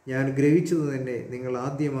ഞാൻ ഗ്രഹിച്ചത് തന്നെ നിങ്ങൾ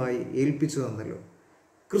ആദ്യമായി ഏൽപ്പിച്ചു തന്നല്ലോ.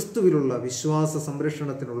 ക്രിസ്തുവിലുള്ള വിശ്വാസ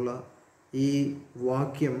സംരക്ഷണത്തിനുള്ള ഈ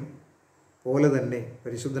വാക്യം പോലെ തന്നെ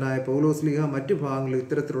പരിശുദ്ധനായ പൗലോസ്ലീഹ മറ്റു ഭാഗങ്ങളിൽ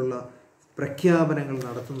ഇത്തരത്തിലുള്ള പ്രഖ്യാപനങ്ങൾ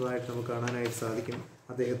നടത്തുന്നതായിട്ട് നമുക്ക് കാണാനായിട്ട് സാധിക്കും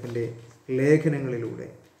അദ്ദേഹത്തിൻ്റെ ലേഖനങ്ങളിലൂടെ.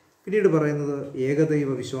 പിന്നീട് പറയുന്നത് ഏകദൈവ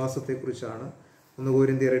വിശ്വാസത്തെക്കുറിച്ചാണ്. 1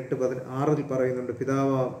 കൊരിന്ത്യർ 8:6 പറയുന്നുണ്ട്,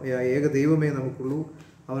 പിതാവായ ഏകദൈവമേ നമുക്കുള്ളൂ,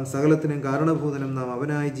 അവൻ സകലത്തിനും കാരണഭൂതനും നാം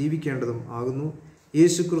അവനായി ജീവിക്കേണ്ടതും ആകുന്നു.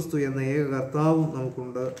 യേശുക്രിസ്തു എന്ന ഏക കർത്താവും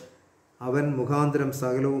നമുക്കുണ്ട്, അവൻ മുഖാന്തരം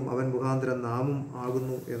സകലവും അവൻ മുഖാന്തരം നാമും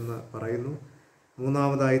ആകുന്നു എന്ന് പറയുന്നു.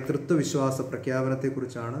 3ാമതായി തൃത്വവിശ്വാസ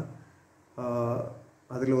പ്രഖ്യാപനത്തെക്കുറിച്ചാണ്.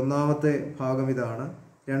 അതിൽ 1ാമത്തെ ഭാഗം ഇതാണ്,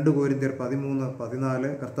 2 കൊരിന്ത്യർ 13:14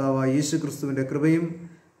 കർത്താവായ യേശുക്രിസ്തുവിൻ്റെ കൃപയും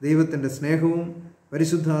ദൈവത്തിൻ്റെ സ്നേഹവും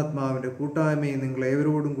പരിശുദ്ധാത്മാവിൻ്റെ കൂട്ടായ്മയും നിങ്ങൾ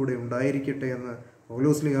ഏവരോടും കൂടെ ഉണ്ടായിരിക്കട്ടെ എന്ന്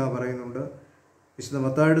പൗലോസ്ലീഹ പറയുന്നുണ്ട്. വിശുദ്ധ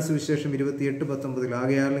മത്തായിയുടെ സുവിശേഷം 28:19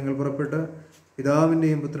 ആകയാൽ നിങ്ങൾ പുറപ്പെട്ട്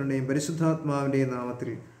പിതാവിൻ്റെയും പുത്രൻ്റെയും പരിശുദ്ധാത്മാവിൻ്റെയും നാമത്തിൽ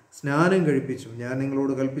സ്നാനം കഴിപ്പിച്ചും ഞാൻ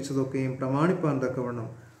നിങ്ങളോട് കൽപ്പിച്ചതൊക്കെയും പ്രമാണിപ്പാൻ തക്കവണ്ണം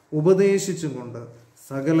ഉപദേശിച്ചും കൊണ്ട്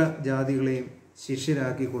സകല ജാതികളെയും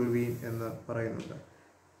ശിഷ്യരാക്കിക്കൊള്ളുകയും എന്ന് പറയുന്നുണ്ട്.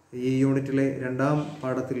 ഈ യൂണിറ്റിലെ 2ാം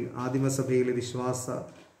പാഠത്തിൽ ആദിമസഭയിലെ വിശ്വാസ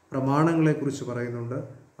പ്രമാണങ്ങളെക്കുറിച്ച് പറയുന്നുണ്ട്.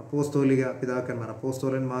 അപ്പോസ്തോലിക പിതാക്കന്മാർ,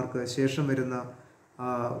 അപ്പോസ്തോലന്മാർക്ക് ശേഷം വരുന്ന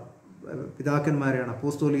പിതാക്കന്മാരെയാണ്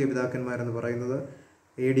അപ്പോസ്തോലിക പിതാക്കന്മാരെന്ന് പറയുന്നത്.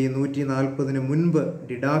 AD 140 മുൻപ്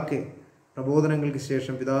ഡിഡാക്കെ പ്രബോധനങ്ങൾക്ക്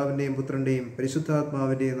ശേഷം പിതാവിൻ്റെയും പുത്രൻ്റെയും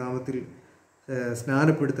പരിശുദ്ധാത്മാവിൻ്റെയും നാമത്തിൽ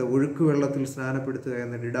സ്നാനപ്പെടുത്തുക, ഒഴുക്കുവെള്ളത്തിൽ സ്നാനപ്പെടുത്തുക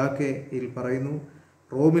എന്ന് ഡിഡാക്കയിൽ പറയുന്നു.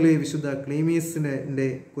 റോമിലെ വിശുദ്ധ ക്ലീമീസിൻ്റെ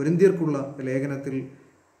കൊരിന്ത്യർക്കുള്ള ലേഖനത്തിൽ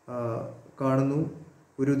കാണുന്നു,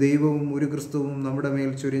 ഒരു ദൈവവും ഒരു ക്രിസ്തുവും നമ്മുടെ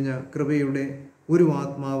മേൽ ചൊരിഞ്ഞ കൃപയുടെ ഒരു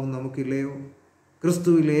ആത്മാവും നമുക്കില്ലയോ,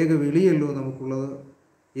 ക്രിസ്തുവിൽ ഏക വിളിയല്ലോ നമുക്കുള്ളത്.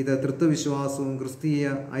 ഇത് തൃത്വവിശ്വാസവും ക്രിസ്തീയ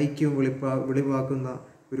ഐക്യവും വെളിവാക്കുന്ന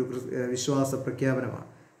ഒരു വിശ്വാസ പ്രഖ്യാപനമാണ്.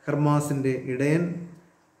 ഹെർമാസിൻ്റെ ഇടയൻ,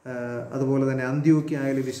 അതുപോലെ തന്നെ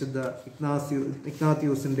അന്ത്യോക്യയിലെ വിശുദ്ധ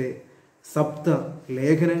ഇഗ്നാത്യൂസിൻ്റെ സപ്ത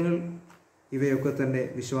ലേഖനങ്ങൾ, ഇവയൊക്കെ തന്നെ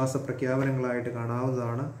വിശ്വാസ പ്രഖ്യാപനങ്ങളായിട്ട്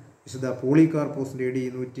കാണാവുന്നതാണ്. വിശുദ്ധ പോളികാർപ്പോസിൻ്റെ AD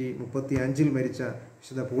 135 മരിച്ച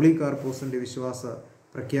വിശുദ്ധ പോളികാർപ്പോസിൻ്റെ വിശ്വാസ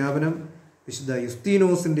പ്രഖ്യാപനം, വിശുദ്ധ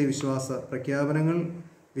യുസ്തീനോസിൻ്റെ വിശ്വാസ പ്രഖ്യാപനങ്ങൾ,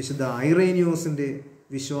 വിശുദ്ധ ഐറേനിയോസിൻ്റെ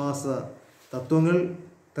വിശ്വാസ തത്വങ്ങൾ,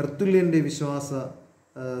 തെർത്തുല്യൻ്റെ വിശ്വാസ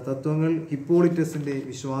തത്വങ്ങൾ, ഹിപ്പോളിറ്റസിൻ്റെ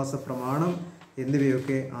വിശ്വാസ പ്രമാണം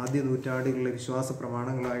എന്നിവയൊക്കെ ആദ്യ നൂറ്റാണ്ടുകളിലെ വിശ്വാസ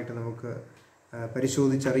പ്രമാണങ്ങളായിട്ട് നമുക്ക്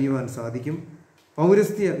പരിശോധിച്ചറിയുവാൻ സാധിക്കും.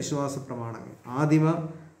 പൗരസ്ത്യ വിശ്വാസ പ്രമാണങ്ങൾ. ആദിമ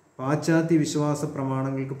പാശ്ചാത്യ വിശ്വാസ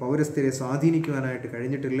പ്രമാണങ്ങൾക്ക് പൗരസ്ത്യരെ സ്വാധീനിക്കുവാനായിട്ട്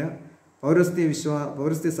കഴിഞ്ഞിട്ടില്ല.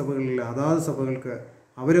 പൗരസ്ത്യ സഭകളിൽ അതാത് സഭകൾക്ക്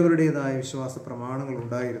അവരവരുടേതായ വിശ്വാസ പ്രമാണങ്ങൾ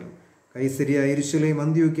ഉണ്ടായിരുന്നു. കൈസരിയ, യെരുശലേം,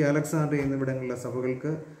 അന്ത്യോക്യ, അലക്സാണ്ട്രിയ എന്നിവിടങ്ങളിലെ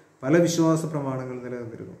സഭകൾക്ക് പല വിശ്വാസ പ്രമാണങ്ങൾ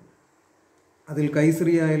നിലനിന്നിരുന്നു. അതിൽ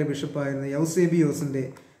കൈസറിയയിലെ ബിഷപ്പായിരുന്ന യൗസേബിയോസിൻ്റെ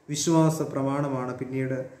വിശ്വാസ പ്രമാണമാണ്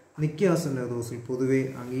പിന്നീട് നിക്യാ സുന്നഹദോസിൽ പൊതുവെ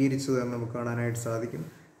അംഗീകരിച്ചത് എന്ന് നമുക്ക് കാണാനായിട്ട് സാധിക്കും.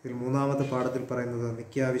 ഇതിൽ മൂന്നാമത്തെ പാഠത്തിൽ പറയുന്നത്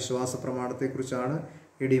നിക്യാ വിശ്വാസ പ്രമാണത്തെക്കുറിച്ചാണ്.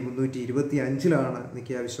 AD 325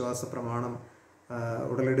 നിക്യാ വിശ്വാസ പ്രമാണം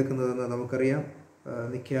ഉടലെടുക്കുന്നതെന്ന് നമുക്കറിയാം.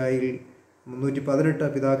 നിക്യായിൽ 318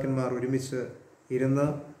 പിതാക്കന്മാർ ഒരുമിച്ച് ഇരുന്ന്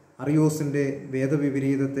അറിയോസിൻ്റെ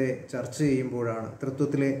വേദവിപരീതത്തെ ചർച്ച ചെയ്യുമ്പോഴാണ്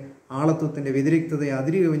തൃത്വത്തിലെ ആളത്വത്തിൻ്റെ വ്യതിരിക്തതയെ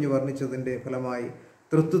അതിരുകവിഞ്ഞ് വർണ്ണിച്ചതിൻ്റെ ഫലമായി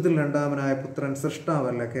തൃത്വത്തിൽ രണ്ടാമനായ പുത്രൻ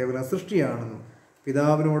സൃഷ്ടാവല്ല, കേവലം സൃഷ്ടിയാണെന്നും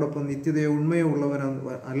പിതാവിനോടൊപ്പം നിത്യതയോ ഉണ്മയോ ഉള്ളവൻ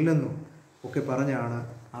അല്ലെന്നും ഒക്കെ പറഞ്ഞാണ്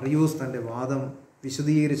അറിയോസ് തൻ്റെ വാദം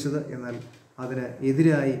വിശദീകരിച്ചത്. എന്നാൽ അതിന്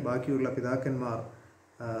എതിരായി ബാക്കിയുള്ള പിതാക്കന്മാർ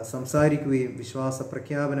സംസാരിക്കുകയും വിശ്വാസ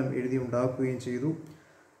പ്രഖ്യാപനം എഴുതി ഉണ്ടാക്കുകയും ചെയ്തു.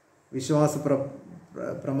 വിശ്വാസ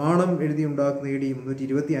പ്രമാണം എഴുതി ഉണ്ടാക്കുന്ന AD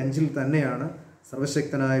 325 തന്നെയാണ്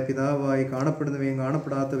സർവശക്തനായ പിതാവായി കാണപ്പെടുന്നവയും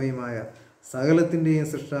കാണപ്പെടാത്തവയുമായ സകലത്തിൻ്റെയും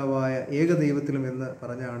സൃഷ്ടാവായ ഏകദൈവത്തിലും എന്ന്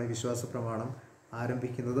പറഞ്ഞാണ് വിശ്വാസ പ്രമാണം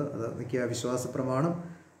ആരംഭിക്കുന്നത്. അത് നിക്യാ വിശ്വാസ പ്രമാണം.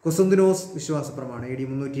 കൊസ്തന്തിനോസ് വിശ്വാസ പ്രമാണം AD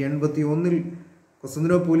 381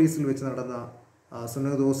 കൊസ്തന്തിനോപോലീസിൽ വെച്ച് നടന്ന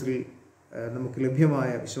സുന്നഹദോസിൽ നമുക്ക് ലഭ്യമായ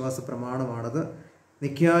വിശ്വാസ പ്രമാണമാണത്.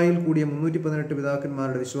 നിക്യായിൽ കൂടിയ 318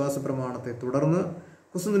 പിതാക്കന്മാരുടെ വിശ്വാസ പ്രമാണത്തെ തുടർന്ന്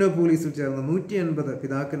കൊസ്തന്തിനോപോലീസിൽ ചേർന്ന 150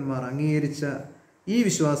 പിതാക്കന്മാർ അംഗീകരിച്ച ഈ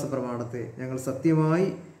വിശ്വാസ പ്രമാണത്തെ ഞങ്ങൾ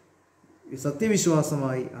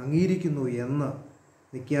സത്യവിശ്വാസമായി അംഗീകരിക്കുന്നു എന്ന്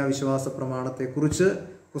നിക്യാ വിശ്വാസ പ്രമാണത്തെക്കുറിച്ച്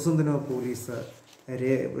കൊസ്തന്തിനോപോലീസ്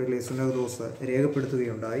സുന്നഹദോസ്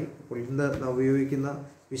രേഖപ്പെടുത്തുകയുണ്ടായി. അപ്പോൾ ഇന്ന് നാം ഉപയോഗിക്കുന്ന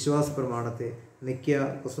വിശ്വാസ പ്രമാണത്തെ നിക്യാ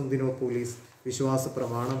കൊസ്തന്തിനോപോലീസ് വിശ്വാസ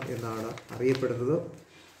പ്രമാണം എന്നാണ് അറിയപ്പെടുന്നത്.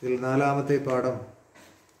 ഇതിൽ നാലാമത്തെ പാഠം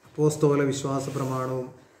അപ്പോസ്തോല വിശ്വാസ പ്രമാണവും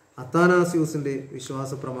അത്താനാസ്യൂസിൻ്റെ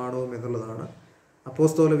വിശ്വാസ പ്രമാണവും എന്നുള്ളതാണ്.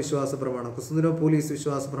 അപ്പോസ്തോല വിശ്വാസ പ്രമാണം, കൊസ്തന്തിനോപോലീസ്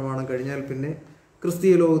വിശ്വാസ പ്രമാണം കഴിഞ്ഞാൽ പിന്നെ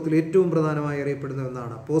ക്രിസ്തീയ ലോകത്തിൽ ഏറ്റവും പ്രധാനമായി അറിയപ്പെടുന്ന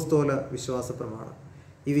ഒന്നാണ് അപ്പോസ്തോല വിശ്വാസ പ്രമാണം.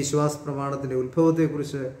 ഈ വിശ്വാസ പ്രമാണത്തിൻ്റെ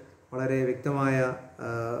ഉത്ഭവത്തെക്കുറിച്ച് വളരെ വ്യക്തമായ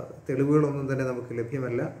തെളിവുകളൊന്നും തന്നെ നമുക്ക്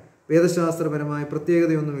ലഭ്യമല്ല. വേദശാസ്ത്രപരമായ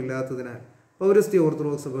പ്രത്യേകതയൊന്നുമില്ലാത്തതിനാൽ പൗരസ്ത്യ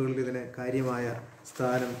ഓർത്തഡോക്സ് സഭകളിൽ ഇതിന് കാര്യമായ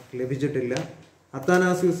സ്ഥാനം ലഭിച്ചിട്ടില്ല.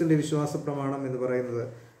 അത്താനാസ്യൂസിൻ്റെ വിശ്വാസ പ്രമാണം എന്ന് പറയുന്നത്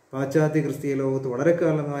പാശ്ചാത്യ ക്രിസ്തീയ ലോകത്ത് വളരെ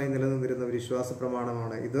കാലമായി നിലനിന്നിരുന്ന ഒരു വിശ്വാസ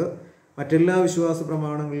പ്രമാണമാണ്. ഇത് മറ്റെല്ലാ വിശ്വാസ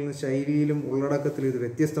പ്രമാണങ്ങളിൽ നിന്ന് ശൈലിയിലും ഉള്ളടക്കത്തിലും ഇത്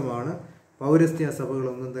വ്യത്യസ്തമാണ്. പൗരസ്ത്യ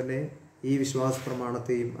സഭകളൊന്നും തന്നെ ഈ വിശ്വാസ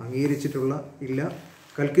പ്രമാണത്തെയും ഇല്ല.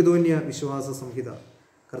 കൽക്കിദോന്യ വിശ്വാസ സംഹിത,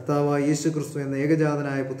 കർത്താവായ യേശു ക്രിസ്തു എന്ന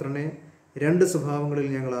ഏകജാതനായ പുത്രനെ 2 സ്വഭാവങ്ങളിൽ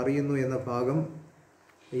ഞങ്ങൾ അറിയുന്നു എന്ന ഭാഗം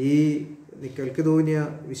ഈ കൽക്കിദോന്യ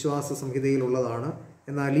വിശ്വാസ സംഹിതയിലുള്ളതാണ്.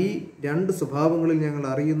 എന്നാൽ ഈ 2 സ്വഭാവങ്ങളിൽ ഞങ്ങൾ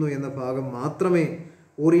അറിയുന്നു എന്ന ഭാഗം മാത്രമേ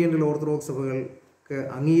ഓറിയൻ്റൽ ഓർത്തഡോക്സ് സഭകൾക്ക്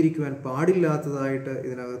അംഗീകരിക്കുവാൻ പാടില്ലാത്തതായിട്ട്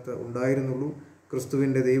ഇതിനകത്ത് ഉണ്ടായിരുന്നുള്ളൂ.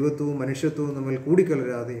 ക്രിസ്തുവിൻ്റെ ദൈവത്വവും മനുഷ്യത്വവും തമ്മിൽ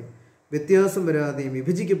കൂടിക്കലരാതെയും വ്യത്യാസം വരാതെയും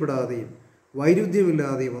വിഭജിക്കപ്പെടാതെയും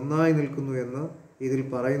വൈരുദ്ധ്യമില്ലാതെയും ഒന്നായി നിൽക്കുന്നു എന്ന് ഇതിൽ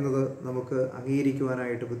പറയുന്നത് നമുക്ക്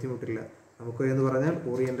അംഗീകരിക്കുവാനായിട്ട് ബുദ്ധിമുട്ടില്ല. നമുക്ക് എന്ന് പറഞ്ഞാൽ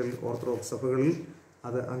ഓറിയൻ്റൽ ഓർത്തഡോക്സ് സഭകളിൽ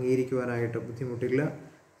അത് അംഗീകരിക്കുവാനായിട്ട് ബുദ്ധിമുട്ടില്ല.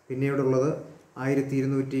 പിന്നീടുള്ളത്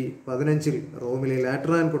 1215 റോമിലെ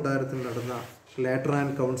ലാറ്ററാൻ കൊട്ടാരത്തിൽ നടന്ന ലാറ്ററാൻ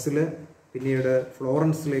കൗൺസില്, പിന്നീട്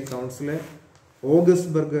ഫ്ലോറൻസിലെ കൗൺസില്,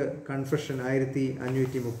 ഓഗസ്ബർഗ് കൺഫെഷൻ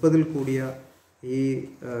 1530 കൂടിയ ഈ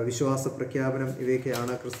വിശ്വാസ പ്രഖ്യാപനം,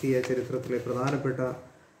 ഇവയൊക്കെയാണ് ക്രിസ്തീയ ചരിത്രത്തിലെ പ്രധാനപ്പെട്ട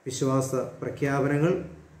വിശ്വാസ പ്രഖ്യാപനങ്ങൾ.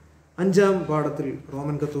 5-ാം പാഠത്തിൽ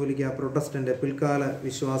റോമൻ കത്തോലിക്ക പ്രൊട്ടസ്റ്റൻ്റ് പിൽക്കാല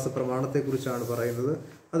വിശ്വാസ പ്രമാണത്തെക്കുറിച്ചാണ് പറയുന്നത്.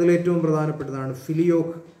 അതിലേറ്റവും പ്രധാനപ്പെട്ടതാണ്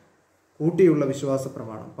ഫിലിയോക്ക്, കൂട്ടിയുള്ള വിശ്വാസ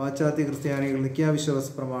പ്രമാണം. പാശ്ചാത്യ ക്രിസ്ത്യാനികൾ നിക്യാ വിശ്വാസ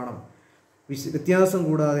പ്രമാണം വ്യത്യാസം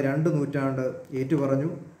കൂടാതെ 2 നൂറ്റാണ്ട് ഏറ്റുപറഞ്ഞു.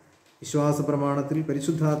 വിശ്വാസ പ്രമാണത്തിൽ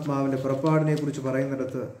പരിശുദ്ധാത്മാവിൻ്റെ പുറപ്പാടിനെക്കുറിച്ച്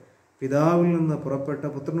പറയുന്നിടത്ത് പിതാവിൽ നിന്ന് പുറപ്പെട്ട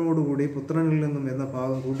പുത്രനോടുകൂടി പുത്രനിൽ നിന്നും എന്ന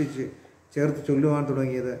ഭാഗം ചേർത്ത് ചൊല്ലുവാൻ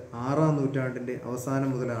തുടങ്ങിയത് 6-ാം നൂറ്റാണ്ടിൻ്റെ അവസാനം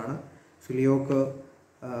മുതലാണ്. ഫിലിയോക്ക്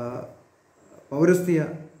പൗരസ്ത്യ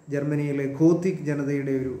ജർമ്മനിയിലെ ഗോത്തിക്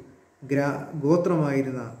ജനതയുടെ ഒരു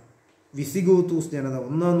ഗോത്രമായിരുന്ന വിസിഗോത്തൂസ് ജനത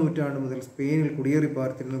 1-ാം നൂറ്റാണ്ട് മുതൽ സ്പെയിനിൽ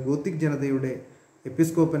കുടിയേറിപ്പാർത്തിരുന്ന ഗോത്തിക് ജനതയുടെ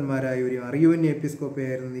എപ്പിസ്കോപ്പന്മാരായ ഒരു അറിയോന്യ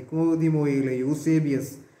എപ്പിസ്കോപ്പയായിരുന്ന നിക്കോദിമോയിലെ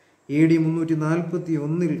യൂസേബിയസ് AD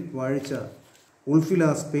 341 വാഴിച്ച ഉൾഫില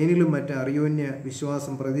സ്പെയിനിലും മറ്റ് അറിയോന്യ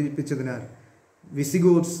വിശ്വാസം പ്രചരിപ്പിച്ചതിനാൽ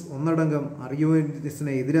വിസിഗോത്സ് ഒന്നടങ്കം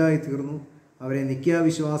അറിയോന്യസിന് എതിരായി തീർന്നു. അവരെ നിക്യാ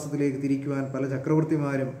വിശ്വാസത്തിലേക്ക് തിരിക്കുവാൻ പല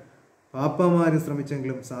ചക്രവർത്തിമാരും പാപ്പമാരും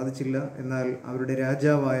ശ്രമിച്ചെങ്കിലും സാധിച്ചില്ല. എന്നാൽ അവരുടെ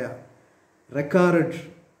രാജാവായ റെക്കാർഡ്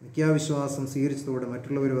നിക്യാ വിശ്വാസം സ്വീകരിച്ചതോടെ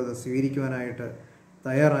മറ്റുള്ളവരും അത് സ്വീകരിക്കുവാനായിട്ട്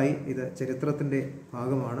തയ്യാറായി. ഇത് ചരിത്രത്തിൻ്റെ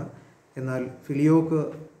ഭാഗമാണ്. എന്നാൽ ഫിലിയോക്ക്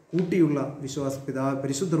കൂട്ടിയുള്ള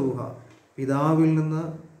പരിശുദ്ധ റൂഹ പിതാവിൽ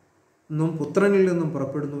നിന്നും പുത്രനിൽ നിന്നും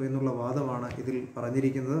പുറപ്പെടുന്നു എന്നുള്ള വാദമാണ് ഇതിൽ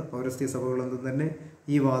പറഞ്ഞിരിക്കുന്നത്. പൗരസ്ത്യ സഭകളൊന്നും തന്നെ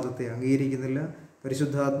ഈ വാദത്തെ അംഗീകരിക്കുന്നില്ല.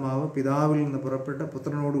 പരിശുദ്ധാത്മാവ് പിതാവിൽ നിന്ന് പുറപ്പെട്ട്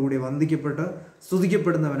പുത്രനോടുകൂടി വന്ദിക്കപ്പെട്ട്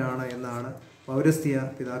സ്തുതിക്കപ്പെടുന്നവനാണ് എന്നാണ് പൗരസ്ത്യ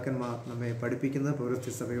പിതാക്കന്മാർ നമ്മെ പഠിപ്പിക്കുന്നത്.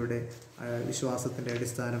 പൗരസ്ത്യ സഭയുടെ വിശ്വാസത്തിൻ്റെ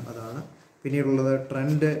അടിസ്ഥാനം അതാണ്. പിന്നീടുള്ളത്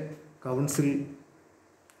ട്രെൻഡ് കൗൺസിൽ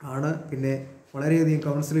ആണ്. പിന്നെ വളരെയധികം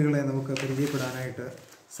കൗൺസിലുകളെ നമുക്ക് പരിചയപ്പെടാനായിട്ട്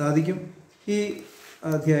സാധിക്കും. ഈ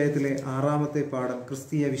അധ്യായത്തിലെ 6ാമത്തെ പാഠം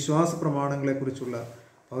ക്രിസ്തീയ വിശ്വാസ പ്രമാണങ്ങളെക്കുറിച്ചുള്ള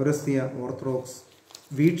പൗരസ്ത്യ ഓർത്തഡോക്സ്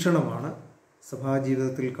വീക്ഷണമാണ്.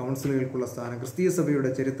 സഭാജീവിതത്തിൽ കൗൺസിലുകൾക്കുള്ള സ്ഥാനം. ക്രിസ്തീയ സഭയുടെ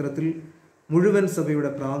ചരിത്രത്തിൽ മുഴുവൻ സഭയുടെ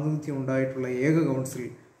പ്രാതിനിധ്യം ഉണ്ടായിട്ടുള്ള ഏക കൗൺസിൽ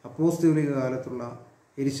അപ്പോസ്തോലിക കാലത്തുള്ള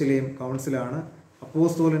യെരുശലേം കൗൺസിലാണ്.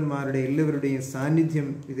 അപ്പോസ്തോലന്മാരുടെ എല്ലാവരുടെയും സാന്നിധ്യം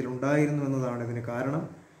ഇതിലുണ്ടായിരുന്നു എന്നതാണ് ഇതിന് കാരണം.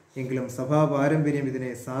 എങ്കിലും സഭാ പാരമ്പര്യം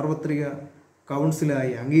ഇതിനെ സാർവത്രിക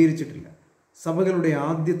കൗൺസിലായി അംഗീകരിച്ചിട്ടില്ല. സഭകളുടെ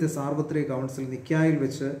ആദ്യത്തെ സാർവത്രിക കൗൺസിൽ നിക്കായിൽ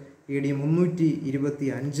വെച്ച് AD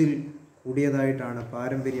 325 കൂടിയതായിട്ടാണ്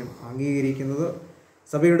പാരമ്പര്യം അംഗീകരിക്കുന്നത്.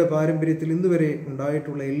 സഭയുടെ പാരമ്പര്യത്തിൽ ഇന്നുവരെ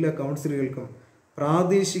ഉണ്ടായിട്ടുള്ള എല്ലാ കൗൺസിലുകൾക്കും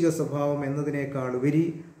പ്രാദേശിക സ്വഭാവം എന്നതിനേക്കാൾ ഉപരി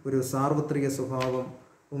ഒരു സാർവത്രിക സ്വഭാവം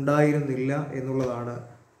ഉണ്ടായിരുന്നില്ല എന്നുള്ളതാണ്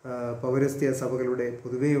പൗരസ്ത്യ സഭകളുടെ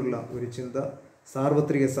പൊതുവെയുള്ള ഒരു ചിന്ത.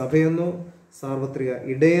 സാർവത്രിക സഭയെന്നോ സാർവത്രിക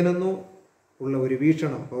ഇടയനെന്നോ ഉള്ള ഒരു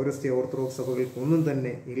വീക്ഷണം പൗരസ്ത്യ ഓർത്തഡോക്സ് സഭകൾക്കൊന്നും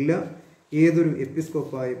തന്നെ ഇല്ല. ഏതൊരു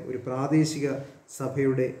എപ്പിസ്കോപ്പായും ഒരു പ്രാദേശിക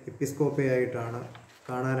സഭയുടെ എപ്പിസ്കോപ്പയായിട്ടാണ്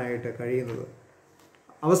കാണാനായിട്ട് കഴിയുന്നത്.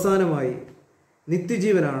 അവസാനമായി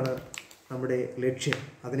നിത്യജീവനാണ് നമ്മുടെ ലക്ഷ്യം.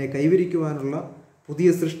 അതിനെ കൈവരിക്കുവാനുള്ള പുതിയ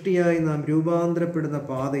സൃഷ്ടിയായി നാം രൂപാന്തരപ്പെടുന്ന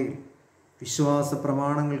പാതയിൽ വിശ്വാസ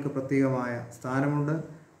പ്രമാണങ്ങൾക്ക് പ്രത്യേകമായ സ്ഥാനമുണ്ട്,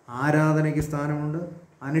 ആരാധനയ്ക്ക് സ്ഥാനമുണ്ട്,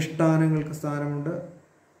 അനുഷ്ഠാനങ്ങൾക്ക് സ്ഥാനമുണ്ട്.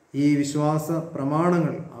 ഈ വിശ്വാസ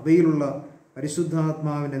പ്രമാണങ്ങൾ അവയിലുള്ള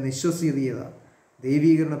പരിശുദ്ധാത്മാവിൻ്റെ നിശ്വസനീയത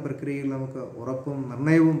ദൈവീകരണ പ്രക്രിയയിൽ നമുക്ക് ഉറപ്പും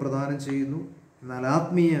നിർണയവും പ്രദാനം ചെയ്യുന്നു. എന്നാൽ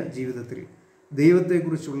ആത്മീയ ജീവിതത്തിൽ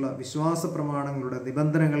ദൈവത്തെക്കുറിച്ചുള്ള വിശ്വാസ പ്രമാണങ്ങളുടെ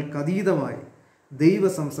നിബന്ധനകൾക്കതീതമായി ദൈവ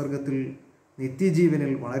സംസർഗത്തിൽ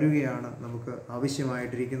നിത്യജീവനിൽ വളരുകയാണ് നമുക്ക്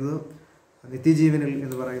ആവശ്യമായിട്ടിരിക്കുന്നത്. നിത്യജീവനിൽ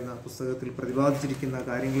എന്ന് പറയുന്ന പുസ്തകത്തിൽ പ്രതിപാദിച്ചിരിക്കുന്ന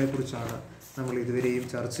കാര്യങ്ങളെക്കുറിച്ചാണ് നമ്മൾ ഇതുവരെയും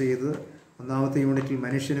ചർച്ച ചെയ്തത്. 1ാമത്തെ യൂണിറ്റിൽ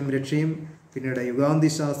മനുഷ്യനും രക്ഷയും, പിന്നീട്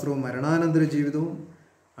യുഗാന്തിശാസ്ത്രവും മരണാനന്തര ജീവിതവും,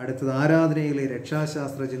 അടുത്തത് ആരാധനയിലെ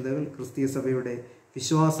രക്ഷാശാസ്ത്ര ചിന്തകൾ, ക്രിസ്തീയ സഭയുടെ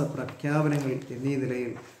വിശ്വാസ പ്രഖ്യാപനങ്ങൾ എന്നീ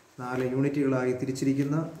നിലയിൽ 4 യൂണിറ്റുകളായി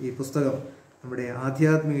തിരിച്ചിരിക്കുന്ന ഈ പുസ്തകം നമ്മുടെ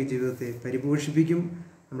ആധ്യാത്മിക ജീവിതത്തെ പരിപോഷിപ്പിക്കും,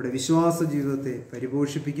 നമ്മുടെ വിശ്വാസ ജീവിതത്തെ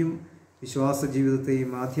പരിപോഷിപ്പിക്കും. വിശ്വാസ ജീവിതത്തെയും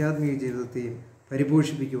ആധ്യാത്മിക ജീവിതത്തെയും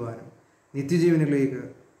പരിപോഷിപ്പിക്കുവാനും നിത്യജീവനിലേക്ക്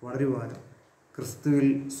വളരുവാനും ക്രിസ്തുവിൽ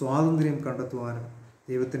സ്വാതന്ത്ര്യം കണ്ടെത്തുവാനും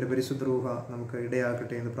ദൈവത്തിൻ്റെ പരിശുദ്ധ റൂഹ നമുക്ക്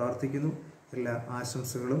ഇടയാക്കട്ടെ എന്ന് പ്രാർത്ഥിക്കുന്നു. എല്ലാ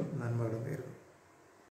ആശംസകളും നന്മകളും നേരുന്നു.